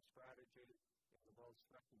tactics and strategy in the most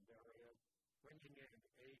threatened area, bringing in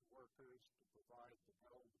aid workers to provide the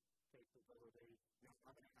build capability.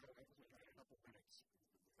 I'm going to have a couple minutes.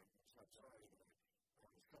 I'm sorry, but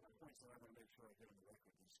there's a couple of points that I want to make sure I get on the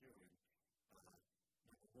record this hearing.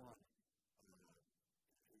 Number one,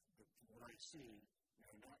 what I see, we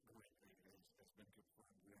are not going to, has been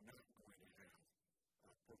confirmed, we are not going to have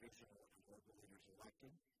provincial and local leaders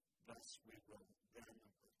elected. Thus, we will then,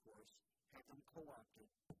 of course, have them co-opted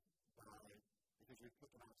because we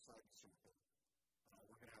put them outside the circle.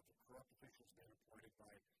 We're going to have the corrupt officials being appointed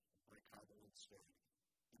by Kabul instead.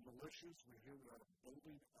 The militias, we are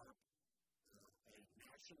building up a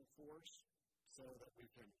national force so that we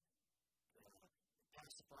can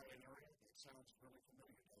pacify an area. That sounds really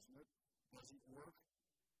familiar, doesn't it? Doesn't work.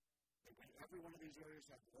 Every one of these areas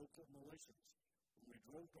have local militias. When we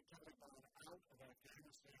drove the Taliban out of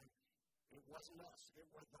Afghanistan, it wasn't us. It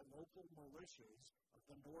was the local militias of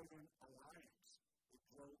the Northern Alliance that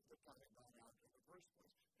drove the Taliban out in the first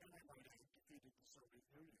place. And they might have defeated the Soviet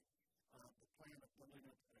Union. The plan of building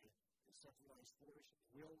up a centralized force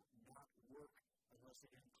will not work unless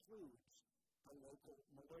it includes the local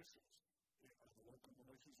militias. Are the local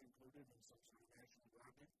militias included in some sort of national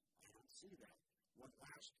government? I don't see that. One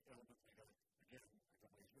last element we have, again, I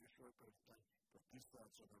got my very short period of time, but these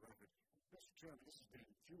thoughts on the record. Mr. Chairman, this is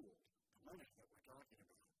being fueled. The money that we're talking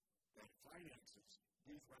about that finances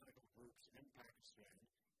these radical groups in Pakistan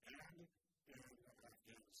and in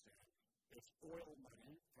Afghanistan It's oil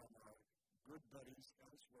money from our good buddies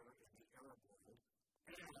elsewhere in the Arab world,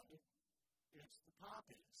 and it's the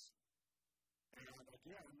poppies. And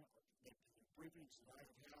again, the briefings that I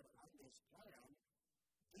have had on this plan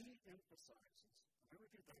de-emphasizes, I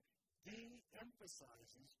repeat that,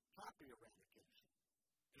 de-emphasizes poppy eradication.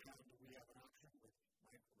 And we have an option with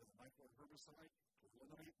a microherbicide to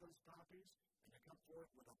eliminate those poppies, and to come forward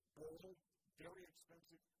with a bold, very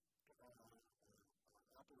expensive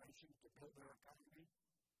operation to build their economy.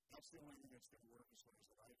 That's the only thing that's going to work as far as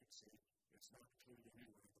that I can see. It's not included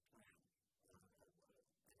anywhere in the plan.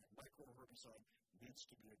 Microherbicide needs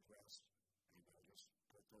to be addressed, and I'll just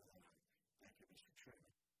put that on. Thank you, Mr.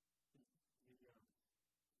 Chairman. The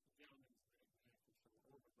gentleman's half or so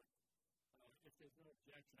over, but if there's no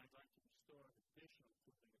objection, I'd like to restore an additional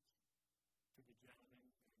 2 minutes to the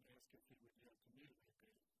gentleman and ask if he would yield to me like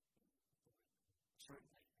a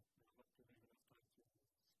certainly. I'll look to leave enough time to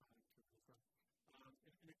respond to this one.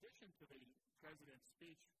 In addition to the President's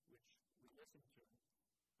speech, which we listened to,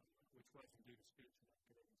 which was indeed a speech, and not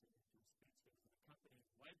getting into a speech, there was an accompanying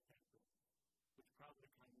white paper, which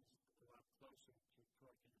probably comes a lot closer to talking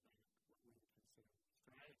about what we would consider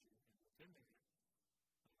strategy and within that.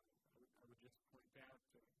 I would just point out,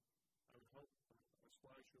 I would hope, as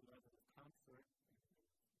far as your level of comfort, and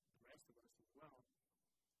the rest of us as well,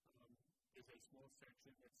 is a small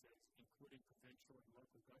section that says, including provincial and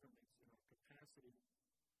local governments in our capacity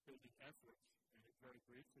building efforts, and it very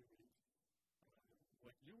briefly reads,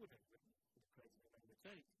 what you would have written to the President, I would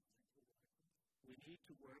think, we need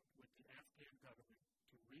to work with the Afghan government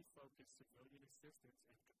to refocus civilian assistance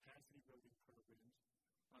and capacity building programs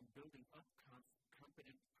on building up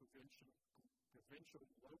competent provincial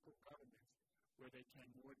local governments where they can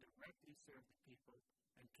more directly serve the people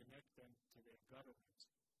and connect them to their governments.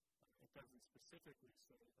 It doesn't specifically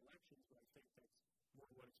say elections, but I think that's more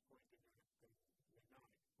what it's pointing at than not,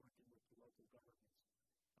 working with the local governments.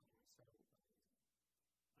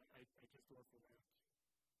 I just offer that.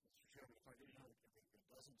 Mr. Chairman, if it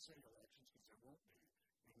doesn't say elections, because there won't be,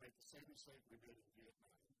 we make the same mistake we did in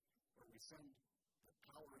Vietnam, where we send the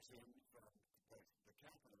powers in from the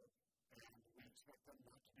capital, and we expect them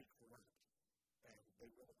not to be corrupt. And they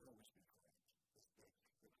will always be corrupt.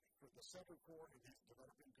 For the Center Corps in these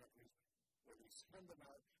developing countries, when we send them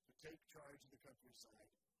out to take charge of the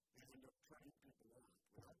countryside, they end up turning people on.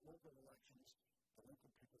 Without local elections, the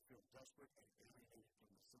local people feel desperate and alienated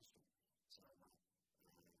from the system. So I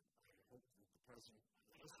hope that the President...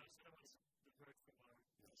 We've heard from our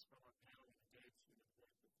panel and engaged in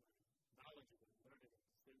knowledgeable and learning and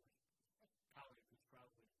distinguished colleague who's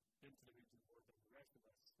probably been to the region more than the rest of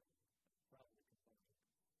us, probably can find it.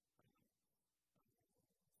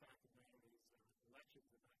 The fact of the matter is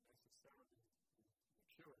elections are not necessarily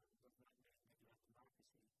mature. It does not mean that you have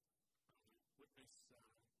democracy. Witness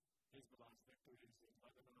Hezbollah's victories in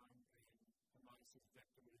Lebanon and Hamas's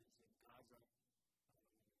victories in Gaza,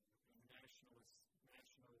 and the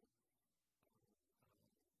national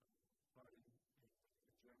party in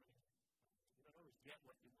Germany. You don't always get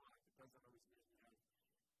what you want. It doesn't always mean you have an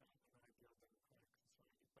ideal democratic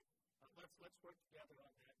society. But let's work together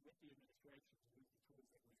on that with the administration to use the tools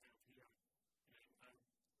that we have here. And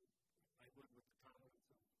I would, with the tolerance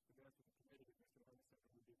of the rest of the committee, if Mr. Holmes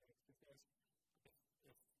would be next, just ask if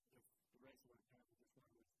the rest of our panel just want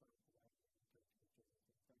to respond to that.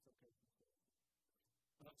 That's okay.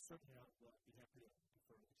 Certainly, I'll be happy to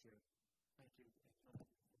defer to the chair. Thank you. And time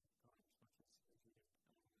as much as you did.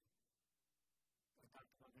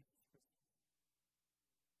 Dr. London?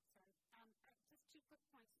 Sorry. Just 2 quick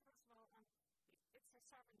points. First of all, it's a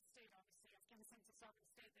sovereign state, obviously. Afghanistan's a sovereign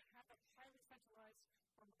state. They have a highly centralized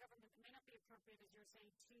form of government that may not be appropriate, as you're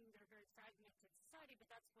saying, to their very fragmented society, but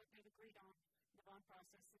that's what they've agreed on in the bond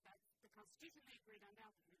process, that's the Constitution they agreed on.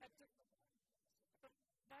 Now, that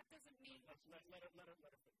doesn't mean that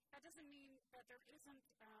doesn't mean that there isn't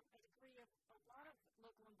a degree of a lot of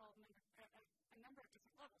local involvement at a number of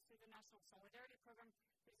different levels through the National Solidarity Program.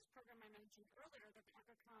 There's this program I mentioned earlier that the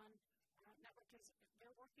Ackerman network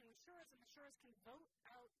they're working with shuras, and the shuras can vote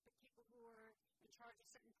out the people who are in charge of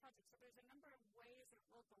certain projects. So there's a number of ways at a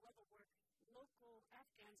local level where local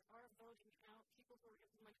Afghans are voting out people who are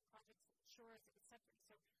implementing projects, shuras, etc.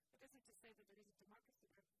 So it isn't to say that there isn't democracy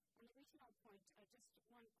there. On the regional point, just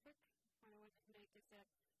one quick point I wanted to make is that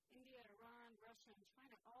India, Iran, Russia, and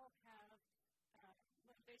China all have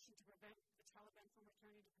motivation to prevent the Taliban from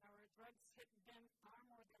returning to power. Drugs hit them far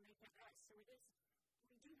more than they hit us. So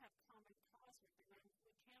we do have common cause with them, and we can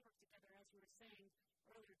work together, as you were saying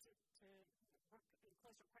earlier, to work in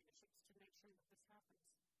closer partnerships to make sure that this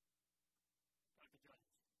happens. Dr.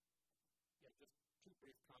 Jones. Yeah, just two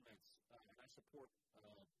brief comments, and I support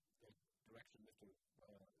the direction Mr.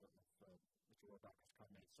 Rohrbacher's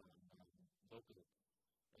comments on local,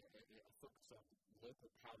 a focus on local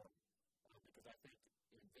power, because I think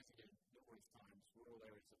in visiting numerous times rural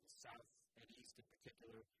areas of the South and East in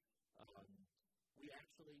particular, we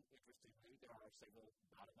actually, interestingly, there are several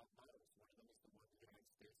bottom-up models. One of them is the one the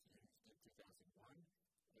United States used in 2001.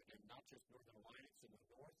 Again, not just Northern Alliance in the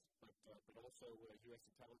north, but also U.S.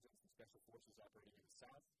 intelligence and special forces operating in the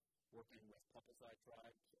south, working with Papazai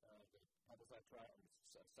tribe, the Papazai tribe,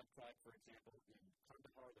 sub-tribe, for example, in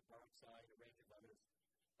Kandahar, the Barakzai, and a range of others,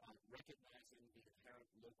 recognizing the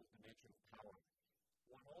inherent local dimension of power.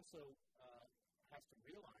 One also has to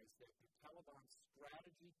realize that the Taliban's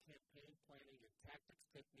strategy, campaign planning, and tactics,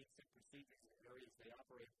 techniques, and procedures in areas they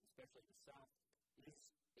operate, especially in the south, is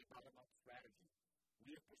a bottom-up strategy.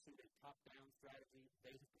 We have pursued a top-down strategy.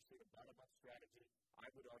 They have pursued a bottom-up strategy.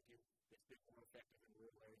 I would argue it's been more effective in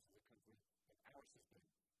rural areas of the country than ours has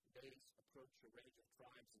been. They approach a range of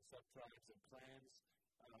tribes and sub-tribes and clans.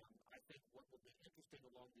 I think what will be interesting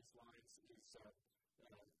along these lines is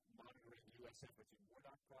monitoring U.S. efforts in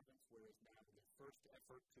Wardak province, where is now the first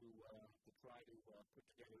effort to try to put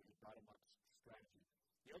together a bottom-up strategy.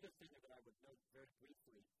 The other thing that I would note very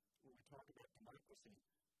briefly when we talk about democracy,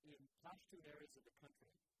 in Pashtun areas of the country,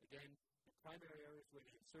 again, the primary areas where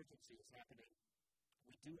the insurgency is happening,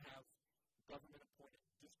 we do have government-appointed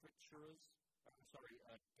district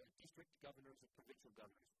district governors and provincial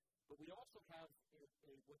governors. But we also have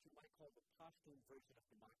what you might call the Pashtun version of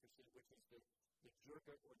democracy, which is the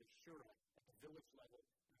jirga or the shura at the village level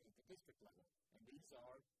and at the district level. And these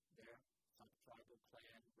are their sub-tribal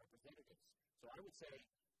clan representatives. So I would say,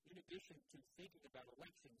 in addition to thinking about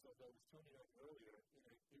elections, although as Tony noted earlier, in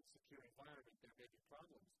an insecure environment there may be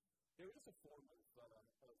problems, there is a form of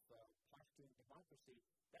Pashtun democracy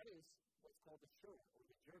that is what's called the shura or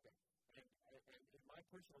the jirga. And in my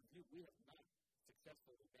personal view, we have not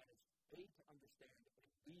successfully managed, A, to understand, and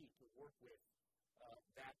B, to work with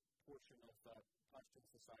that portion of Pashtun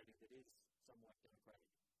society that is somewhat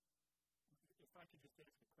democratic. If I could just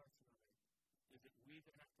ask a question on it, is it we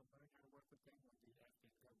that have to learn how to work with them or the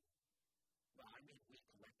Afghan government? Well, I mean we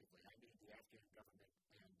collectively. I mean the Afghan government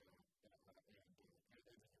and the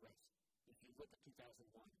U.S. If you look at 2001,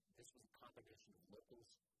 this was a combination of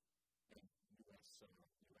locals and U.S. So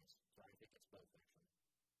I think it's both, actually.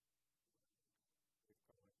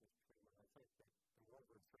 I think that there were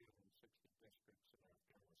over 360 districts in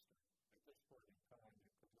Afghanistan. At this point in time,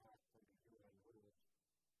 you could not, under UN rules,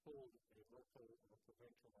 hold a local or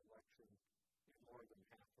provincial election in more than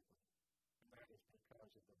half of them. And that is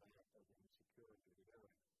because of the map of insecurity of the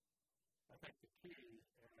area. I think the key,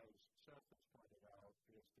 as Seth has pointed out,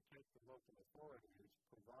 is to take the local authorities,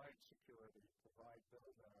 provide security, provide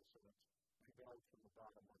those assets, and build from the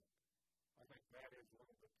bottom up. I think that is one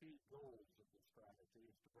of the key goals of the strategy,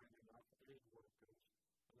 is to bring enough aid workers,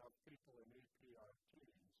 enough people in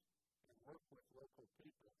APRTs, and work with local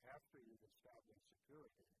people after you've established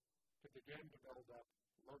security to begin to build up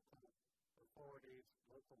local authorities,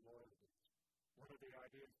 local loyalties. One of the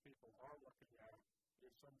ideas people are looking at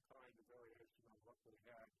is some kind of variation on what we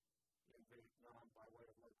had in Vietnam by way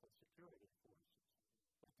of local security forces.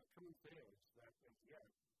 But the truth is that, as yet,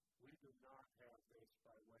 we do not have this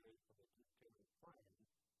by way of a detailed plan,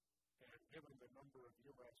 and given the number of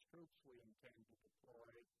U.S. troops we intend to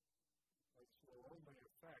deploy, this will only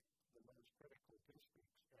affect the most critical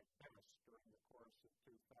districts at best during the course of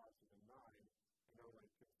 2009 and early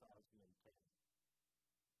 2010.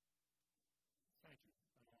 Thank you.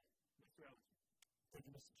 Mr. Ellison. Thank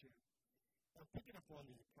you, Mr. Chair. Picking up on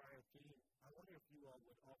the prior theme, I wonder if you all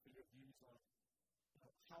would offer your views on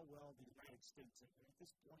how well the United States, and at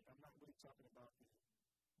this point, I'm not really talking about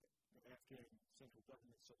the Afghan central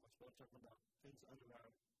government so much, but I'm talking about things under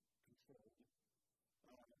our control.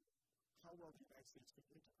 How well the United States can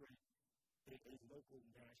integrate a local,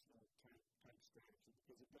 national type strategy,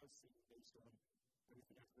 because it does seem, based on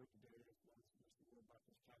everything I've heard today, as well as Mr.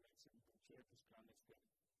 Rohrbacher's comments and the Chairman's comments, that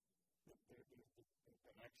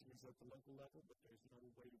the action is at the local level, but there's no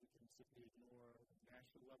way we can simply ignore the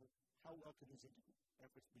national level. How well can these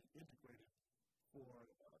efforts be integrated for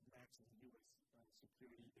maximum U.S.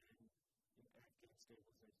 security and Afghan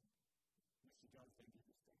stabilization? Mr. Jonathan, you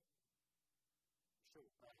can start. Sure.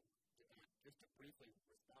 Just to briefly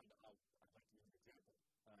respond, I'd like to use an example.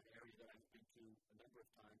 An area that I've been to a number of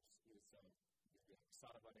times is the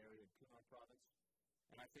Taliban area in Kunar province.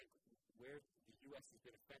 And I think where the U.S. has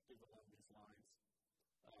been effective along these lines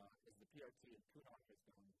is the PRT in Kunar has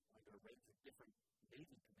done under a range of different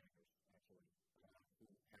Navy commanders, actually, who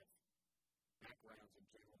have backgrounds in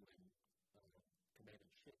general in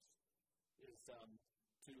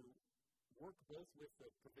to work both with the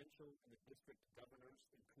provincial and the district governors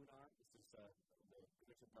in Kunar. This is the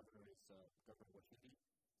provincial governor is Governor Wahidi.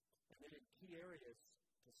 And then in key areas,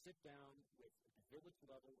 to sit down with the village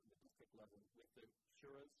level and the district level with the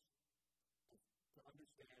shuras to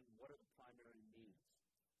understand what are the primary needs.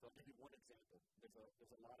 So I'll give you one example.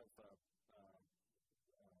 There's a lot of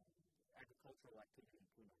agricultural activity in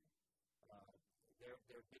Kunar. There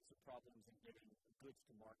have been some problems in getting goods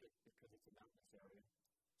to market because it's a mountainous area.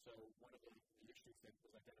 So one of the issues that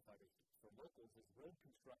was identified for locals is road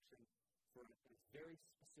construction for a very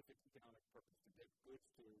specific economic purpose, to get goods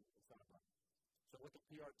to Taliban. So what the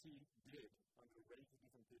PRT did under a range of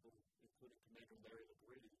different people, including Commander Larry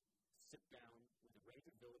LaGrady, sit down with a range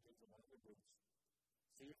of villages along their routes,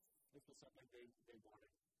 see if this was something they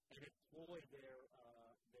wanted, and employ their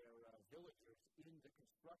villagers in the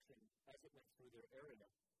construction as it went through their area.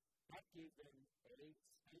 That gave them a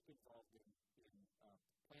stake involved in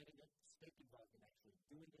planning it, stake involved in actually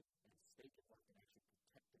doing it, and stake involved in actually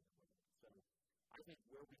protecting it. So I think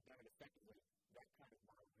where we've done it effectively, that kind of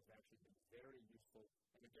model has actually been very useful.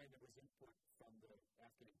 And again, there was input from the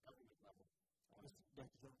Afghan government level.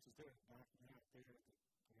 Dr. Jones, is there a document out there that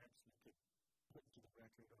perhaps you could put into the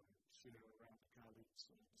record or share around the colleagues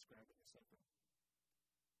describing this effort?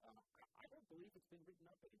 I don't believe it's been written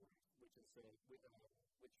up anywhere, which is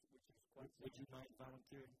quite. Would you mind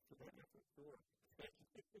volunteering for that effort? Sure.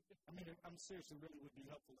 I mean, I'm serious. It really would be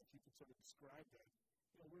helpful if you could sort of describe that.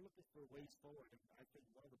 You know, we're looking for ways forward, and I think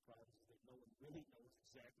one of the problems is that no one really knows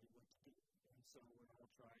exactly what to do. And so we're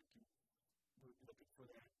looking for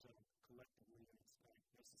that collectively, and it's not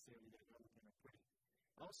necessarily that elegant or pretty.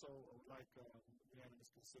 Also, I would like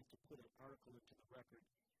unanimous consent to put an article into the record.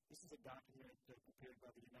 This is a document prepared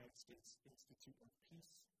by the United States Institute of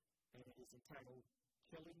Peace, and it is entitled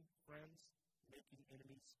Killing Friends, Making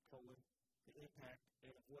Enemies, the Impact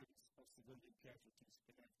and Avoidance of Civilian Casualties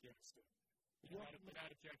in Afghanistan.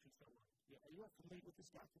 Without objection, so on. Yeah, are you all familiar with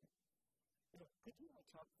this document? You know, could you all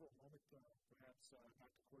talk for a moment, perhaps,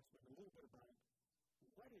 Dr. Kortzman, a little bit about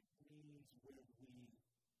what it means when we,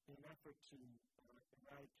 in an effort to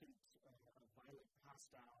eradicate a violent,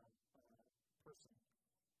 hostile person,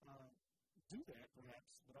 do that,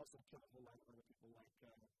 perhaps, but also kill a whole lot of other people like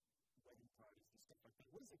wedding parties and stuff like that?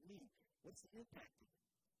 What does it mean? What's the impact of it?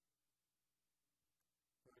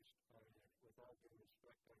 First, with all due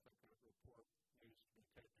respect, I think that report needs to be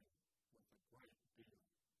taken with a great deal of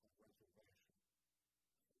reservation.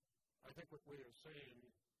 I think what we are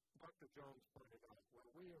seeing, Dr. Jones pointed out,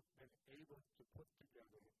 where we have been able to put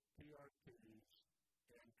together PRTs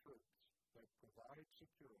and troops that provide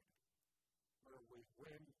security, where we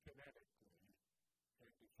win kinetically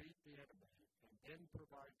and defeat the enemy and then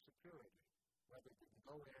provide security, rather than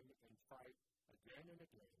go in and fight again and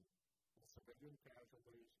again with civilian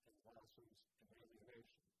casualties and losses and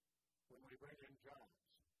alienation. When we bring in jobs,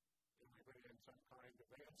 and we bring in some kind of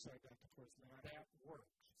answer, Dr. Kortzman, that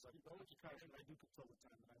works. So those are I do control the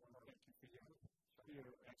time, and I want to thank you for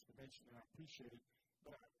your explanation, and I appreciate it.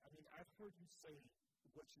 But, I mean, I've heard you say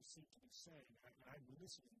what you seem to be saying, and I'm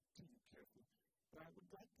listening to you carefully. But I would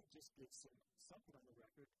like to just get something on the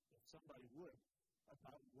record, if somebody would,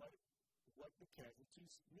 about what the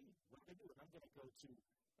casualties mean, what they do. And I'm going to go to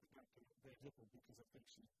Dr. Van Hippel because I think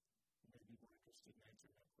she may be more interested in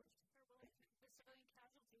answering that question. Well, the civilian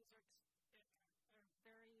casualties are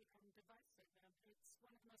very divisive. It's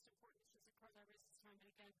one of the most important issues that cause our race time and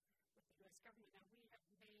again with the U.S. government. Now, we have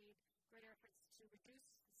made great efforts to reduce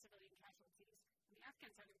civilian casualties on the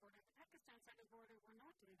Afghan side of the border. On the Pakistan side of the border, we're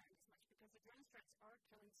not doing that as much because the drone strikes are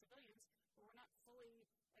killing civilians, but we're not fully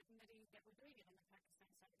admitting that we're doing it on the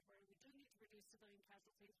Pakistan side of the border. We do need to reduce civilian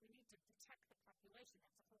casualties. We need to protect the population.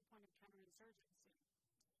 That's the whole point of counterinsurgency.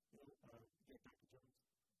 Dr. Jones?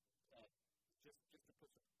 Just to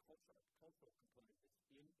put some cultural component,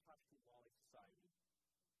 in Pashtunwali society,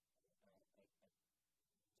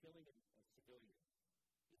 killing a civilian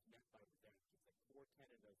is met by revenge. It's a core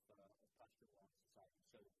tenet of Pashtunwali society.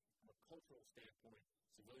 So, from a cultural standpoint,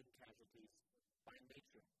 civilian casualties, by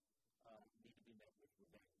nature, need to be met with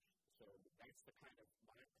revenge. So, that's the kind of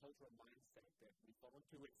cultural mindset that we fall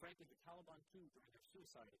into. And frankly, the Taliban, too, during their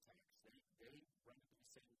suicide attacks, they run into the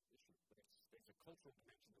same issue. But there's a cultural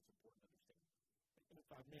dimension that's important to understand. And if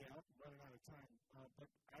I may, I'm running out of time, but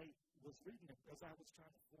I was reading it as I was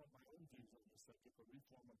trying to form my own views on this subject for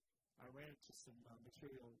reformer. I ran into some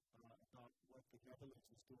material about what the Netherlands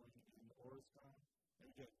was doing in Oreston. And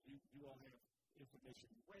again, you all have information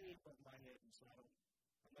way above my head, and so I'm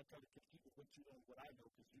not trying to compete with what you know and what I know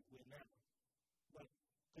because you win that one. But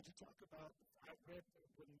Could you talk about, I read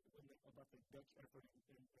about the Dutch effort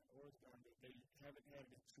in Oregon that they haven't had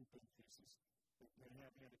any troop increases. They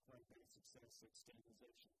haven't had quite a success at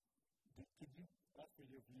stabilization. Could you offer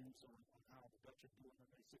your views on how the Dutch are doing,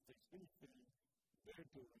 and if there's anything they're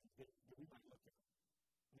doing that we might look at?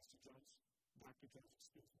 Mr. Jones, Dr. Jones,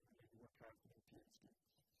 excuse me, I know you work hard for your PhD.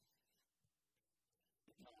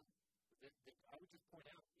 I would just point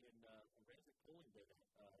out in Ransik polling data,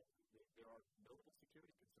 there are notable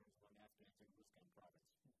security concerns among Afghans in Muscat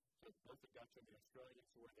province. So both the Dutch and the Australians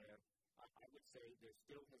who are there, I would say there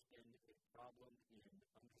still has been a problem in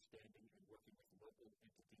understanding and working with local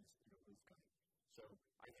entities in Muscat. So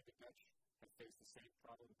I think the Dutch have faced the same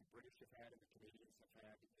problem that the British have had and the Canadians have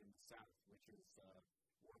had in the South, which is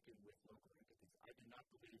working with local entities. I do not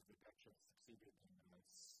believe the Dutch have succeeded in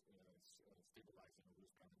stabilizing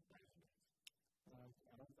Muscat by any means.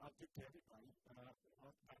 I'll get to everybody.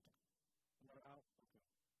 Okay.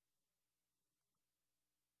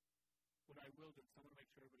 What I will do is I'm going to make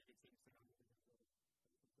sure everybody gets in sound.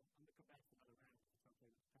 I'm going to come back to another round. It's okay.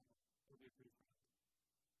 It'll be a brief round.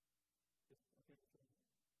 Okay.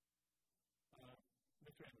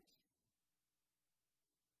 Mr. Evans.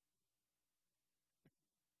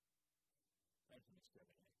 Thank you, Mr.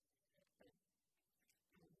 Evans.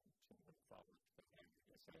 Somewhat followed the hand. I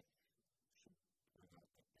guess I should point out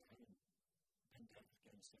that having been to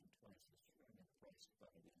Afghanistan twice, Mr. I'm impressed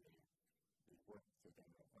by the work that the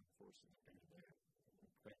armed forces are doing there.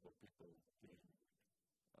 Incredible people doing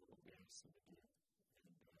what we ask them to do.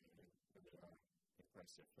 And they are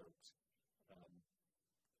impressive folks. And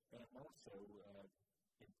I'm also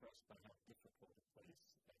impressed by how difficult a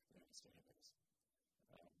place Afghanistan is.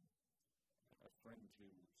 A friend who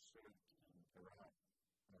served in Iraq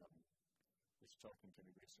was talking to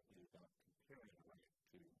me recently about comparing Iraq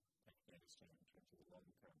to Afghanistan in terms of the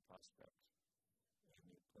long-term prospects. And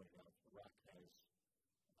he pointed out Iraq has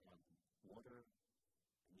water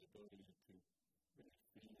and the ability to really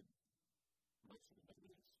feed much of the Middle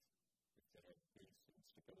East if they have peace and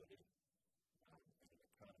stability and an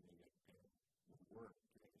economy that would work.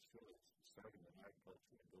 Australia is starting with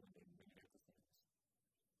agriculture and going into many other things.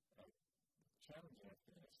 The challenge in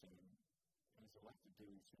Afghanistan has a lot to do,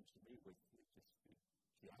 it seems to me, with just the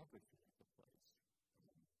geography of the place.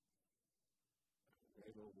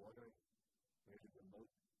 Very low water, very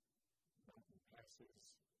remote mountain passes,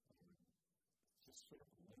 just sort of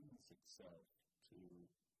lends itself to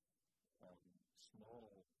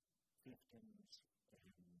small fiefdoms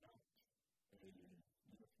and not a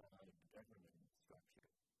unified governing structure.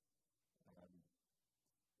 And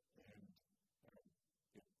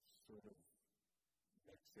it sort of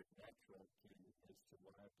makes it natural as to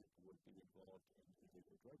why people would be involved in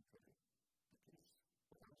illegal drug trade, because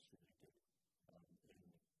what else should you do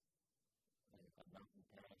in a mountain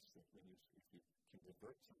pass that if you can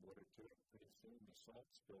divert some water to it, pretty soon the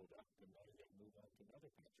salt's build up and now you got to move on to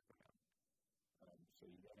another patch of ground. So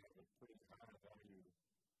you got to have a pretty high value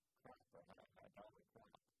crop or high dollar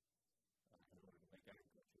crop in order to make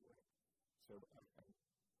agriculture work. So I'm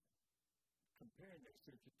comparing this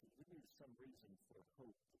to give you some reason for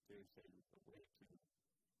hope that there's a way to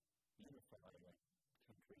unify a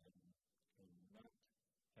country and not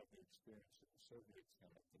have the experience that the Soviets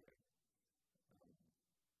had there.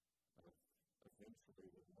 Eventually,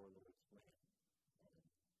 the warlords win.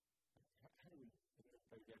 How do we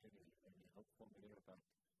get any hope from there about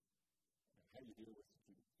how you deal with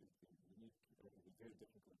the unique, the very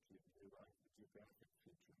difficult geographic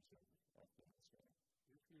features of Afghanistan?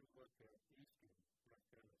 If you look at eastern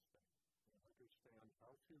Afghanistan and understand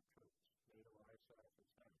how few troops NATO ISAF has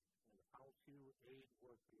had and how few aid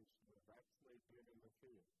workers have actually been in the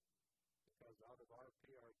field, because out of our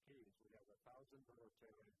PRTs we have 1,000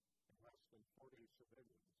 military and less than 40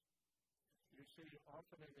 civilians. You see,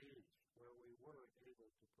 often in the east, where we were able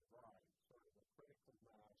to provide sort of a critical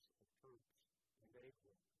mass of troops and aid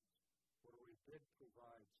workers, where we did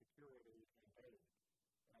provide security and aid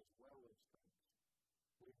as well as things,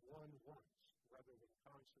 we won once rather than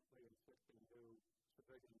constantly inflicting new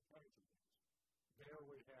civilian tragedies. There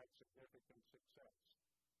we had significant success.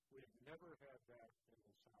 We've never had that in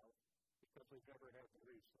the South because we've never had the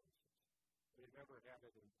resources. We've never had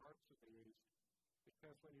it in parts of the East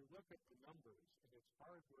because when you look at the numbers, and it's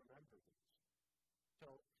hard to remember these,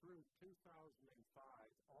 so through 2005,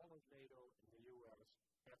 all of NATO and the U.S.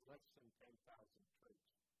 had less than 10,000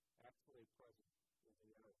 troops actually present in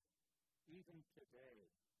the area. Even today,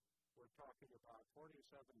 we're talking about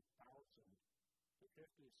 47,000 to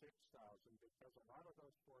 56,000 because a lot of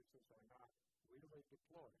those forces are not really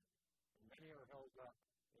deployed, and many are held up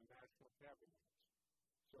in national cabinets.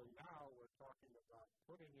 So now we're talking about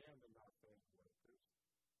putting in enough aid workers,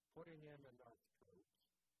 putting in enough troops,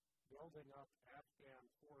 building up Afghan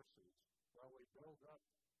forces while we build up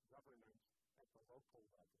governance at the local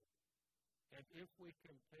level. And if we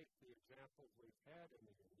can take the examples we've had in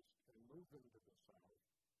the East and move them to the South,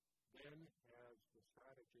 then, as the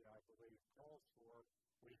strategy, I believe, calls for,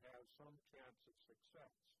 we have some chance of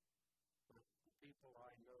success. But the people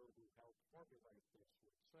I know who helped formulate this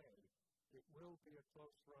would say it will be a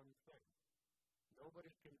close-run thing.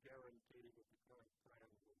 Nobody can guarantee that the current plan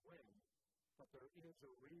will win, but there is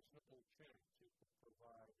a reasonable chance it will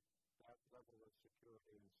provide that level of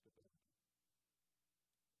security and stability.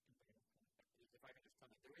 If I can just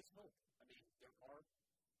comment, there is hope. I mean, there are,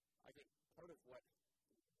 I think, part of what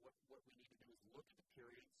we need to do is look at the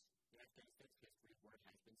periods in Afghanistan's history where it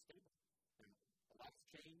has been stable. And a lot's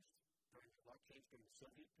changed. A lot changed during the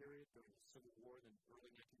Soviet period, during the Civil War, in the early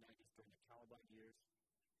 1990s, during the Taliban years.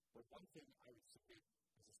 But one thing I would submit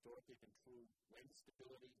has historically been true when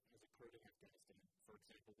stability has occurred in Afghanistan, for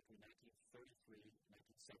example, between 1933 and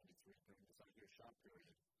 1973, during the Zahir Shah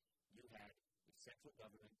period, you had a central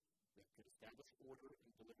government that could establish order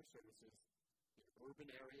and deliver services in urban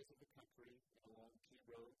areas of the country and along key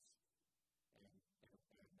roads, and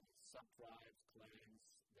sub-tribes, clans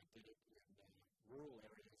that did it in rural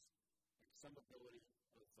areas, and some ability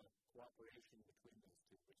of cooperation between those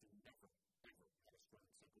two, but you never, ever had a strong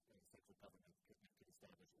central government that could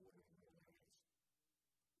establish order in rural areas.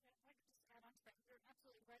 Yeah, if I could just add on to that, you're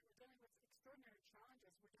absolutely right. We're dealing with extraordinary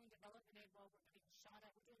challenges. We're doing development aid while we're getting shot at.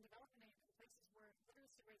 We're doing development aid in places where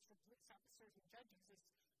literacy rates for police officers and judges is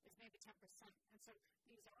maybe 10%. And so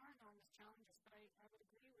these are enormous challenges. But I would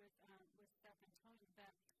agree with Beth and Tony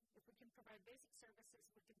that if we can provide basic services,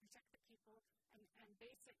 we can protect the people and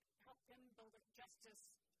help them build up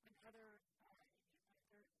justice and other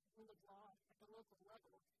rule of law at the local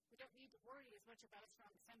level. We don't need to worry as much about a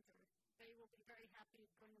strong center. They will be very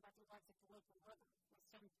happy going about their lives at the local level with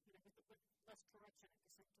some, with less corruption at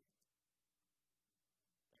the center.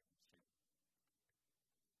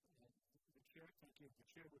 The chair, thank you. The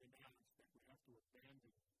chair would announce that we have to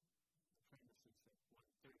abandon the premises at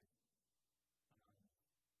 1:30.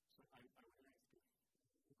 So I would ask if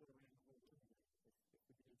we go around the whole room if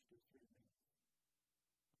we could each do 3 minutes.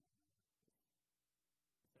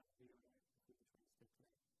 If that would be all right, if we could try to stick to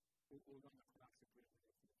that. We'll run the clock for 3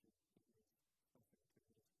 minutes, and if you something 2 minutes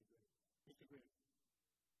would be great. Mr. Green.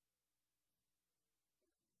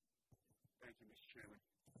 Thank you, Mr. Chairman.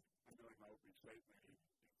 I know my opening statement is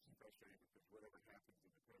frustrating because whatever happens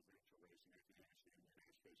in the presidential race in Afghanistan, the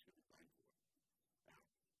United States should be blamed for it.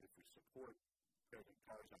 If we support President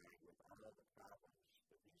Karzai with all the problems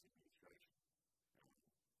of his administration,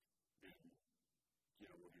 then,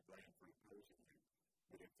 we'll be blamed for opposing him.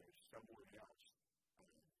 But if there's someone else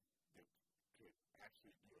that could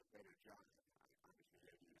actually do a better job, obviously,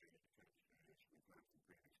 as you know, the country, as we've heard from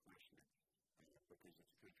previous questioning, because it's a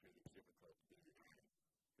country that's difficult to be united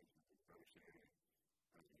because of the diverse area.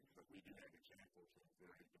 But we do have examples of a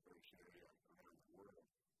very diverse area around the world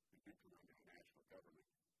that do come under a national government.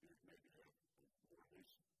 There's maybe more of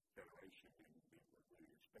this federation than what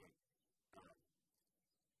we expect.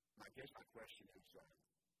 I guess my question is,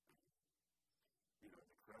 the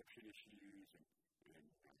corruption issues and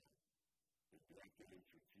the Afghans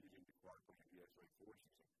refusing to cooperate with U.S. Armed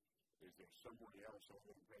Forces. Is there someone else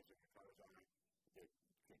other than President Karzai that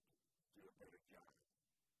could do a better job?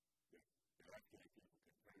 That Afghan people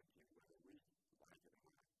can turn to, whether we like it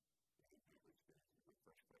or not? I think that was the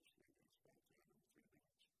first question in response to the 3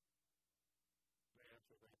 minutes. To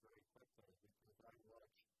answer that very quickly, because I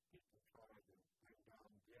watched people try to bring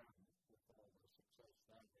down Jim with all the success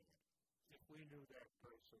that had. If we knew that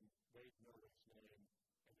person, they'd know his name,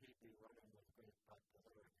 and he'd be running with great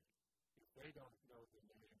popularity. If they don't know the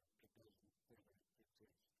name, it doesn't really exist.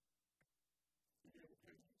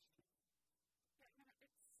 Yeah,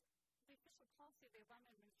 it's the official policy of the Obama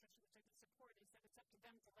administration, which I do support, is that it's up to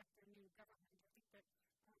them to elect their new government. I think that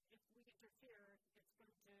if we interfere, it's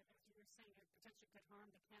going to, as you were saying, it potentially could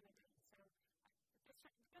harm the candidate. So the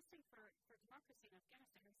best thing for democracy in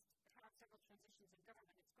Afghanistan is to have several transitions in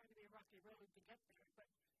government. It's going to be a rocky road to get there, but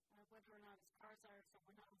whether or not it's Karzai or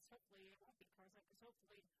someone else, hopefully it won't be Karzai, because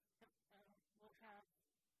hopefully we'll have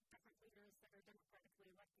different leaders that are democratically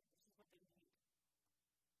elected. This is what they need.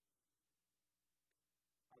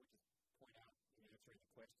 I would just point out, in answering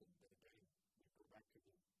the question, that again, we go back to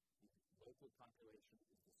the local population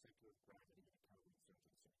is the center of gravity in a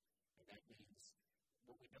counterinsurgency. And that means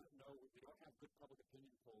what we don't know, we don't have good public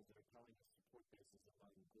opinion polls that are telling us support bases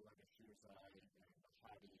among Gulab Shirzai and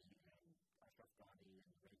Hadi and Ashraf Ghani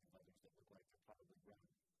and a range of others that look like they're probably wrong.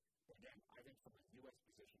 Again, I think from a U.S.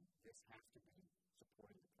 position, this has to be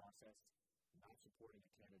supporting the process, not supporting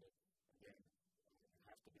a candidate. Again, it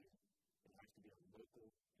has to be a local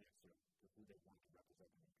answer to who they want to represent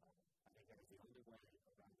them in Congress. I think that is the only way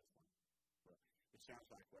around this one. Well, it sounds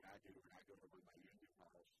like what I do when I go to one of my union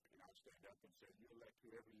halls, and I'll stand up and say, you elect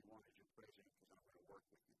whoever you want as your president because I'm going to work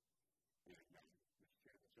with you. And, Mr.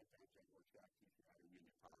 Chairman, sometimes that works out keeps you out of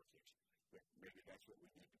union politics. But maybe that's what we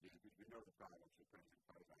need to do because we know the problems that President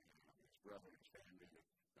Karzai had. I mean, his brother, his family,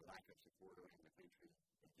 the lack of support around the country.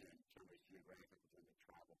 Again, some of it's geographic, some of it's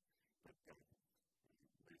travel. But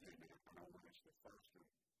again, I don't want us to foster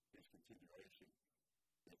this continuation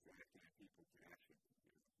if the Afghan people can actually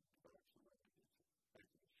develop some of it. Thank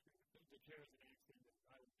you, Mr. Chairman. The chair is announcing that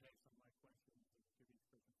I will pass on my questions and give each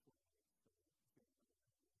person 4 minutes.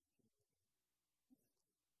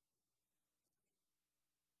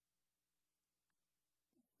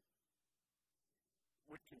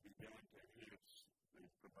 What can be done to enhance and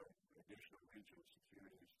promote additional regional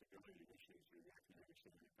security and stability initiatives in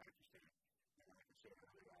Afghanistan and Pakistan? And like I said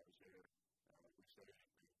earlier, I was there. We stayed at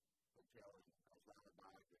the hotel in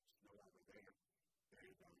Islamabad that's no longer there.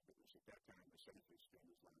 And it was at that time the safest in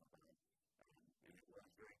Islamabad. And it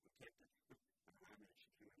was very protected. How many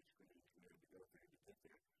security screenings we had to go through to get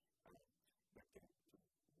there. But to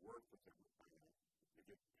work with them, to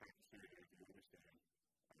get Pakistan and Afghanistan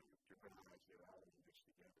to realize they're all in this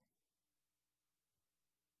together.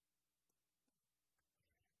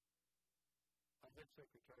 I think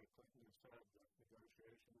Secretary Clinton has said that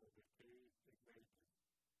negotiation will be key. It may be.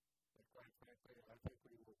 But quite frankly, I think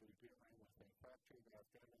we will be dealing with a fractured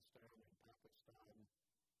Afghanistan and Pakistan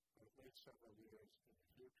for at least several years in the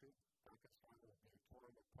future. Pakistan will be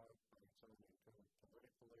torn apart by its own internal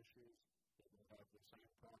political issues. It will have the same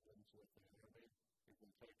problems with the army. It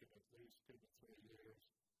will take it at least 2 to 3 years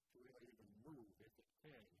to really even move, if it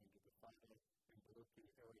can, into the final and Baluchi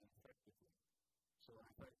area effectively. So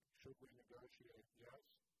I think, should we negotiate? Yes.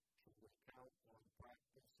 Should we count on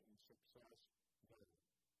practice and success? No.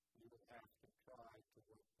 We will have to try to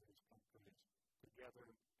work these countries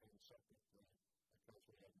together and separately because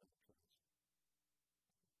we have no choice.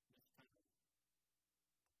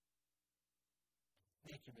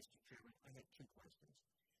 Thank you, Mr. Chairman. I have 2 questions.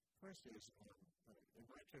 First is, in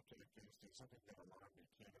my trip to Afghanistan, something that alarmed me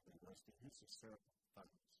candidly was the use of CERP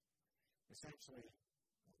funds. Essentially,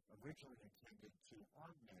 originally intended to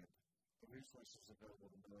augment the resources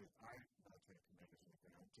available to our military commanders on the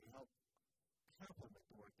ground to help complement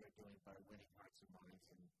the work they're doing by winning hearts and minds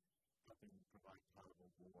and helping provide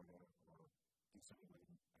potable water or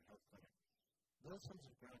disseminating a health clinic. Those funds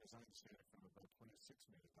have grown, as I understand it, from about $26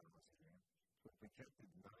 million a year to a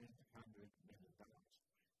projected $900 million.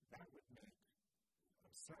 That would make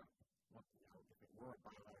CERP, if it were a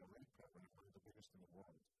bilateral aid program, one of the biggest in the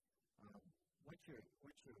world. What's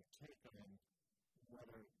your take on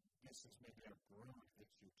whether this is maybe a broad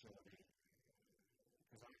its utility?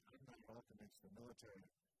 Because I'm not at all convinced the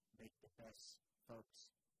military make the best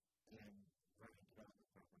folks in running development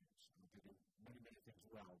programs. They do many, many things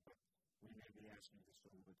well, but we may be asking just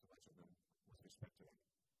a little bit too much of them with respect to that.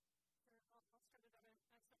 I'll start it over.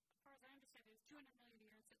 As far as I understand it, it's $200 million a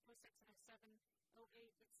year. It's at 06 and 07,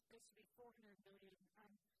 08. It's supposed to be $400 million.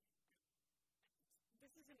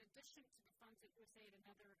 This is in addition to the funds that USAID and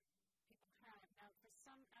other people have. Now, for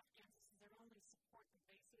some Afghans, this is their only support that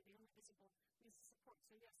they see, the only visible means of support.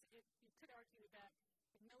 So, yes, you could argue that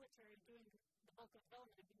the military doing the bulk of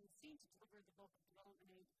development and being seen to deliver the bulk of development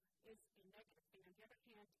aid is a negative thing. On the other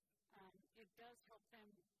hand, it does help them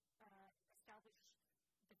establish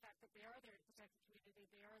the fact that they are there to protect the community,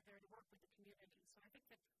 they are there to work with the community. So I think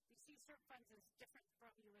that we see CERT funds as different from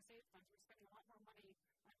USAID funds. We're spending a lot more money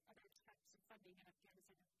on other types of funding in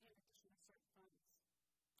Afghanistan in addition to CERT funds.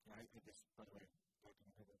 I just, by the way,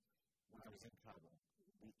 when I was in Kabul,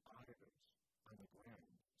 the auditors on the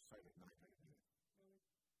ground cited $900 million. Really?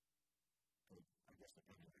 So I guess the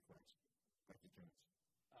pending request. Thank you, James.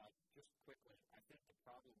 Just quickly, I think the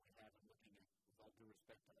problem we have in looking at, with all due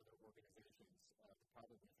respect to other organizations, the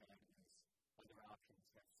problem we've had is other options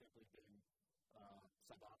have simply been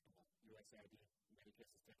suboptimal. USAID, in many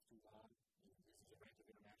cases, takes too long. It uses a range of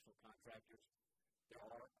international contractors. There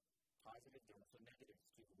are positive, there are also negatives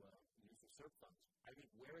to the use of CERT funds. I think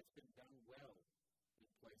where it's been done well in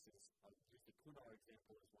places, I'll use the Kunar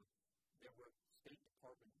example as one, there were State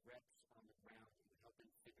Department reps on the ground helping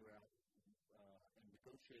figure out and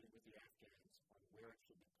negotiating with the Afghans on where it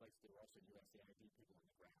should be placed. There were also USAID people on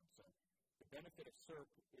the ground. So the benefit of CERP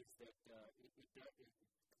is that it's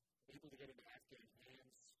able to get into Afghan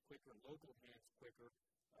hands quicker, local hands quicker.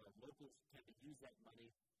 Locals tend to use that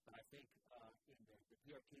money. But I think in the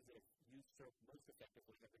PRTs that have used SERP most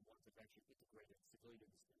effectively have been ones that have actually integrated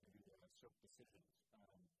civilians into SERP decisions.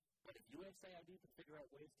 But if USAID can figure out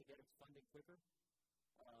ways to get its funding quicker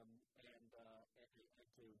and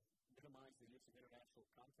to minimize the use of international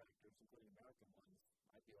contractors, including American ones,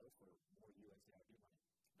 I'd be all for more USAID money.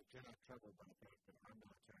 But you're not troubled by the fact that our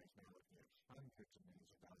military is now looking at hundreds of millions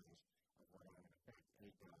of dollars of what are, in effect,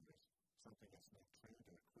 $8, something that's not trained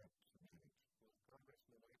or equipped to manage. Well,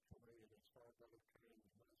 Congressman, actually, it is far better trained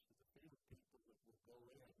than most of the field people that will go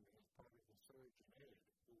in as part of the surge in aid,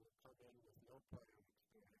 who will come in with no prior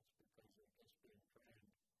experience because they're just being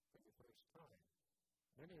trained for the first time.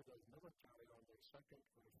 Many of those military on their second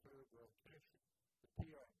or third rotation. The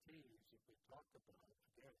PRTs that we talk about,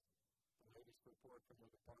 again, the latest report from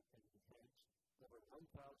the Department of Defense, over 1,000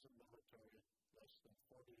 military, less than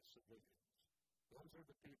 40 civilians. Those are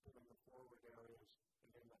the people in the forward areas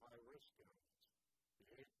and in the high-risk areas.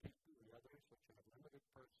 The others, which have limited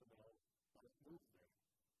personnel, don't move there.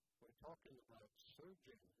 We're talking about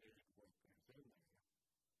surging aid workers in there,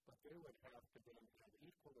 but they would have to then have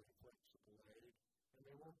equally flexible aid, and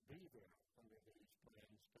they won't be there under these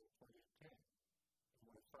plans till 2010. And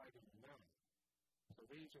we're fighting now. So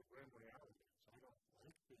these are grim realities. I don't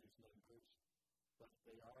like these numbers, but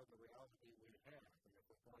they are the reality we have. And if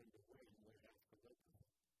we're going to win, we have to live with it.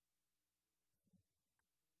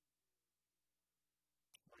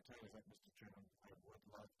 My time is up, Mr. Chairman. I would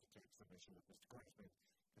love to take some issue with Mr. Congressman,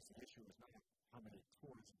 because the issue is not how many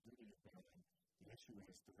tours of duty you've been on. The issue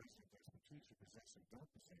is the resident expertise you possess and don't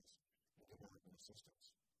possess in development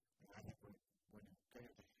assistance. And I think when you get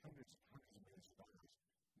into hundreds of millions of dollars,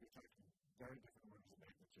 you're talking very different orders of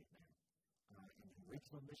magnitude now. And the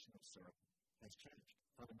original mission of SERP has changed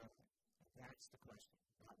fundamentally. And that's the question,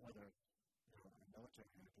 not whether the military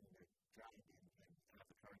are doing their job and have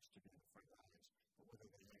the courage to be in the front lines, but whether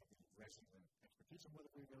they have the resident expertise and whether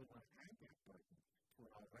we really want to add that burden to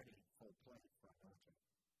an already full plate for our military.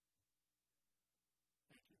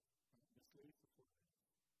 Thank you. Ms. Lee, the floor.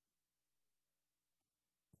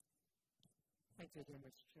 Thank you again,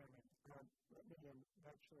 Mr. Chairman. Let me, I'm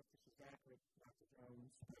not sure if this is accurate, Dr.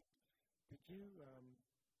 Jones, but did you,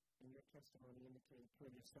 in your testimony, indicate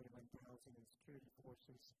 271,000 in security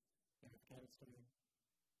forces in Afghanistan?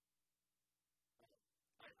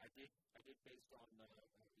 I did based on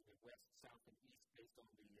the west, south, and east, based on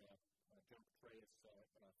the General Petraeus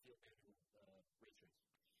field manual ratios.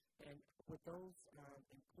 And would those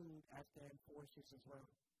include Afghan forces as well?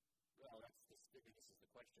 Well, this is the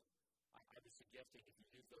question. I was suggesting if you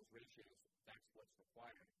use those ratios, that's what's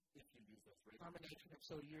required if you use those ratios. Combination of,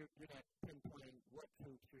 so you're not pinpointing what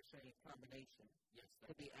troops, you're saying combination. Yes.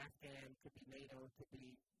 Could be Afghan, could be NATO, could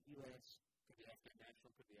be U.S. Could be Afghan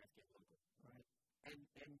national, could be Afghan local. Right. And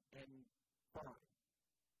foreign.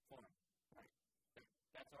 Foreign. Right.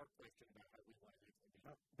 That's our question about how we want it to be.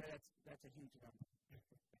 That's a huge number.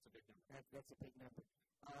 That's a big number. That's a big number.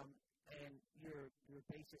 And your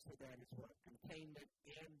basis for that is what? Containment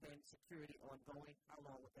and then security ongoing? How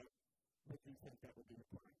long would you think that would be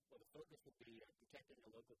required? Well, the focus would be protecting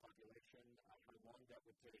the local population. How long that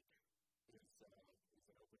would take is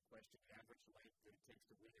an open question. The average length that it takes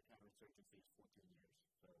to win a counterinsurgency is 14 years.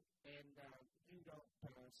 So, and you don't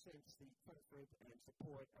sense the comfort and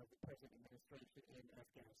support of the present administration in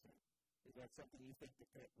Afghanistan. Is that something you think that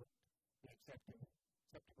would be acceptable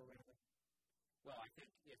rather? Well, I think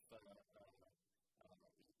if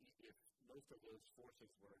most of those forces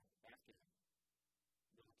were Afghan,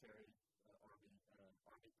 military,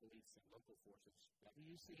 army, police, and local forces. Do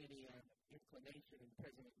you see any inclination in the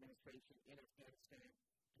present administration in Afghanistan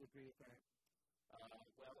to agree with that?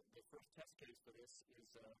 Well, the first test case for this is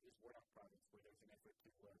Wardak province, where there's an effort to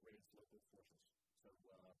raise local forces.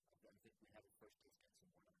 So I think we have the first test case in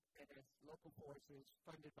Wardak. And as local forces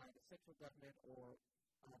funded by the central government or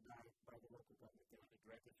by the local government?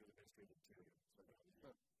 Directly through the Ministry of Interior.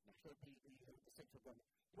 So the central government.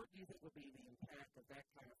 What do you think would be the impact of that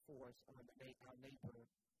kind of force on our neighbor,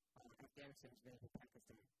 Afghanistan's neighbor,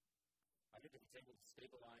 Pakistan? I think if it's able to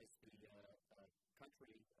stabilize the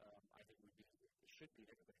country, I think it should be in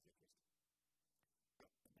everybody's interest.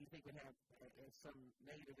 Do you think it would have some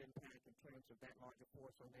negative impact in terms of that larger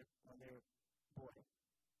force on their border?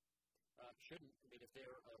 Shouldn't. I mean, if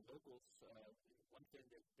they're locals, one thing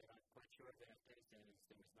that I'm quite sure of in Afghanistan is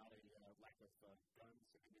there was not a lack of guns,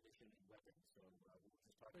 ammunition, and weapons.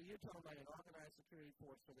 So you're talking about an organized security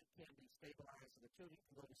force so that it can be stabilized, so the children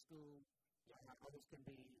can go to school, others can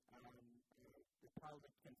be, the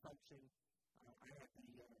parliament can function. I had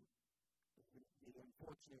the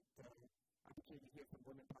unfortunate opportunity to hear from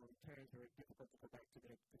women parliamentarians, very difficult to go back to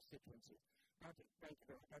their constituency. Thank you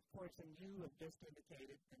very much. Of course, and you have just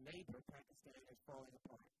indicated the neighbor, Pakistan, is falling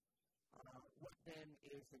apart. What then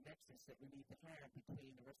is the nexus that we need to have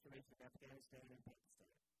between the restoration of Afghanistan and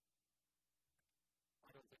Pakistan?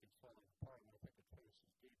 I don't think it's falling apart. I think it faces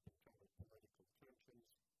deep internal political tensions,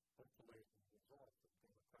 hopefully resolved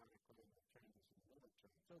democratically and the changes in the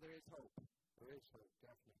military. So there is hope. There is hope,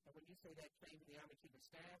 definitely. And when you say that, change the army chief of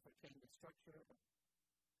staff or change the structure?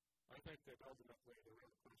 I think that ultimately the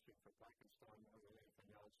real question for Pakistan more than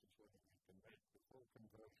anything else is whether they can make the full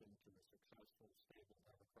conversion to a successful, stable,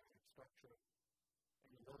 democratic structure.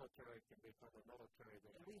 And the military can become a military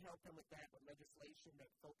that... Can we help them with that, with legislation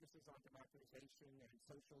that focuses on democratization and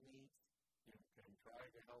social needs? You can try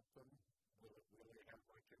to help them. Will it really have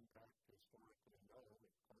much impact? Historically, no.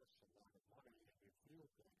 It costs a lot of money and you feel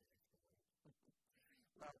good afterwards.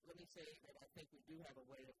 Well, let me say that I think we do have a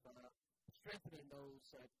way of strengthening those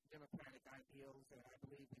democratic ideals, and I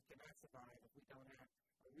believe we cannot survive if we don't have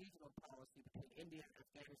a regional policy between India,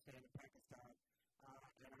 Afghanistan, and Pakistan.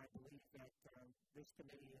 And I believe that this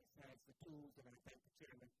committee has the tools, and I thank the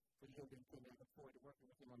chairman for yielding to me. I look forward to working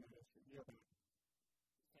with him on that issue. Yield back.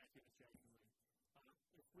 Thank you, Mr. Ackerman.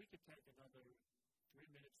 If we could take another 3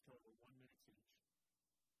 minutes total, 1 minute each,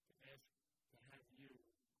 to have you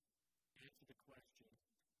answer the question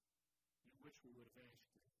you wish we would have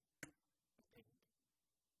asked you, but didn't,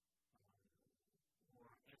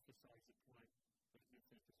 or emphasize a point that you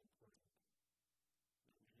think is important.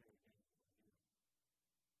 Let me hear again from you.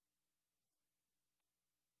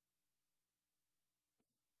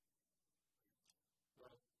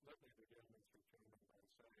 Well, let me begin, Mr. Chairman, by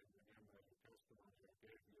saying that in the testimony I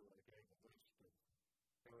gave you, I gave a list of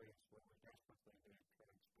areas where we desperately need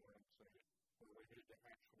transparency, where we need to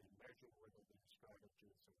actually measure whether these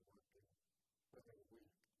strategies are working, whether we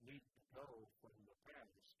need to go from the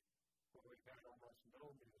past, where we've had almost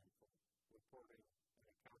no meaningful reporting and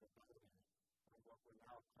accountability on what we're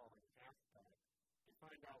now calling AFPAC, to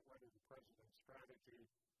find out whether the president's strategy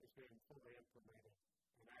is being fully implemented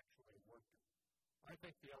and actually working. I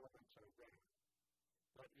think the elements are there,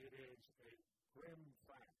 but it is a grim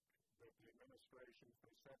fact that the administration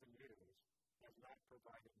for 7 years has not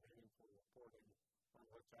provided meaningful reporting on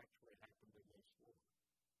what's actually happened in this war.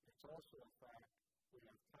 It's also a fact we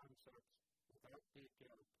have concepts without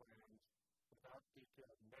detailed plans, without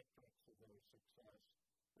detailed metrics of their success,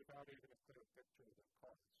 without even a clear picture of their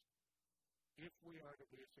costs. If we are to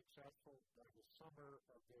be successful by the summer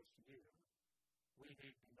of this year, we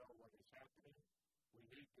need to know what is happening, we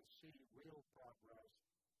need to see real progress,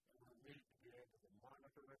 and we need to be able to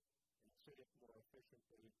monitor it and see it more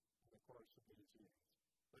efficiently in the course of these years.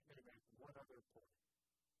 Let me make one other point.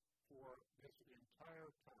 For this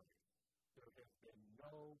entire time, there has been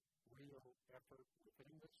no real effort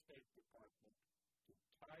within the State Department to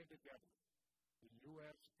tie together the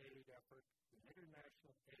U.S. aid effort, the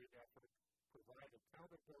international aid effort, provide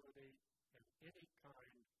accountability, and any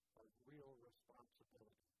kind of real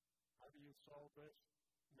responsibility. How do you solve this?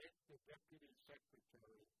 Make the Deputy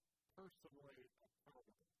Secretary personally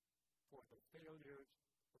accountable for the failures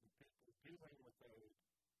of the people dealing with aid,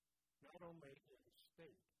 not only in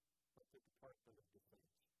state, but the Department of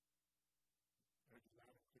Defense. Very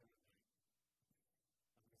loud and clear.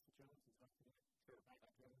 Mr. Jones, is that clear? Sure.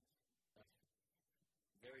 Jones.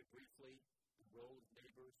 Very briefly, the role of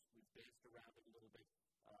neighbors, we've danced around it a little bit.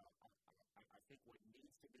 I think what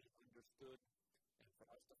needs to be understood and for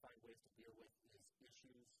us to find ways to deal with is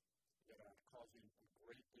issues that are causing a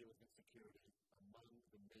great deal of insecurity among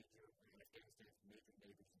the Afghanistan's major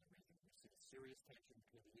neighbors in the region. We see serious tension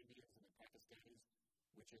between the Indians and the Pakistanis,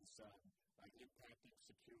 which is impacting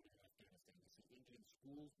security in Afghanistan. We see Indian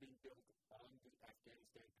schools being built on the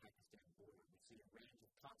Afghanistan-Pakistan border. We see a range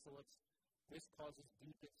of consulates. This causes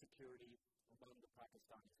deep insecurity among the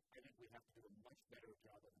Pakistanis. I think we have to do a much better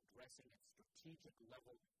job of addressing at strategic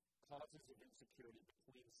level causes of insecurity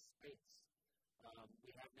between states.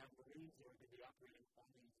 We have now Marines that are going to be operating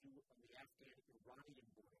on the Afghan-Iranian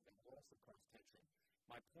border that will also cause tension.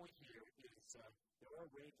 My point here is there are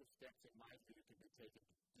a range of steps, in my view, that can be taken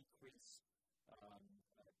to decrease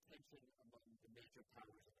tension among the major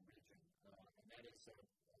powers in the region. And that is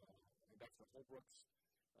that's the Holbrook's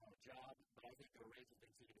job, but I think there are a range of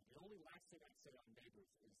things to do. The only last thing I'd say on neighbors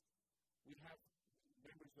is we have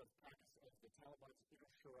members of Pakistan, the Taliban's inner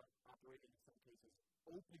shura operating in some cases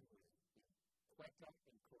openly in Quetta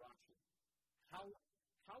and Karachi.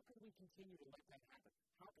 How can we continue to let that happen?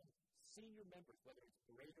 How can senior members, whether it's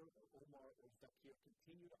Rayburn or Omar or Zakir,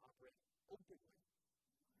 continue to operate openly?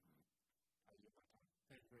 I yield my time.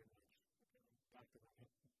 Thank you very much. Dr. Ryan.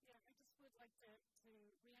 Yeah, I just would to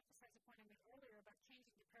reemphasize a point I made earlier about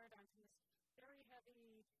changing the paradigm from this very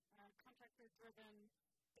heavy contractor-driven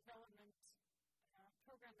development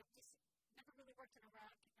program that just never really worked in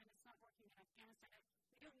Iraq, and it's not working in Afghanistan.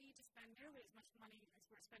 We don't need to spend nearly as much money as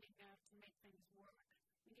we're spending now to make things work.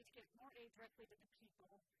 We need to get more aid directly to the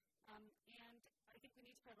people. And I think we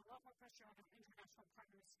need to put a lot more pressure on our international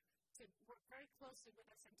partners to work very closely with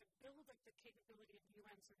us and to build up the capability of the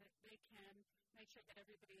UN so that they can make sure that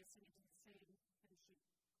everybody is singing to the same hymn sheet. Thank you.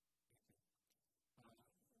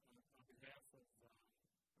 On behalf of the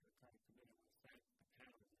Democratic Committee, I want to thank the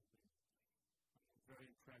panel. You've been very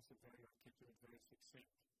impressive, very articulate, very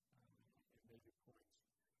succinct in major points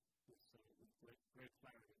with great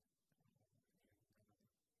clarity.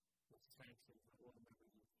 With thanks of all the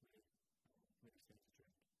members of the committee,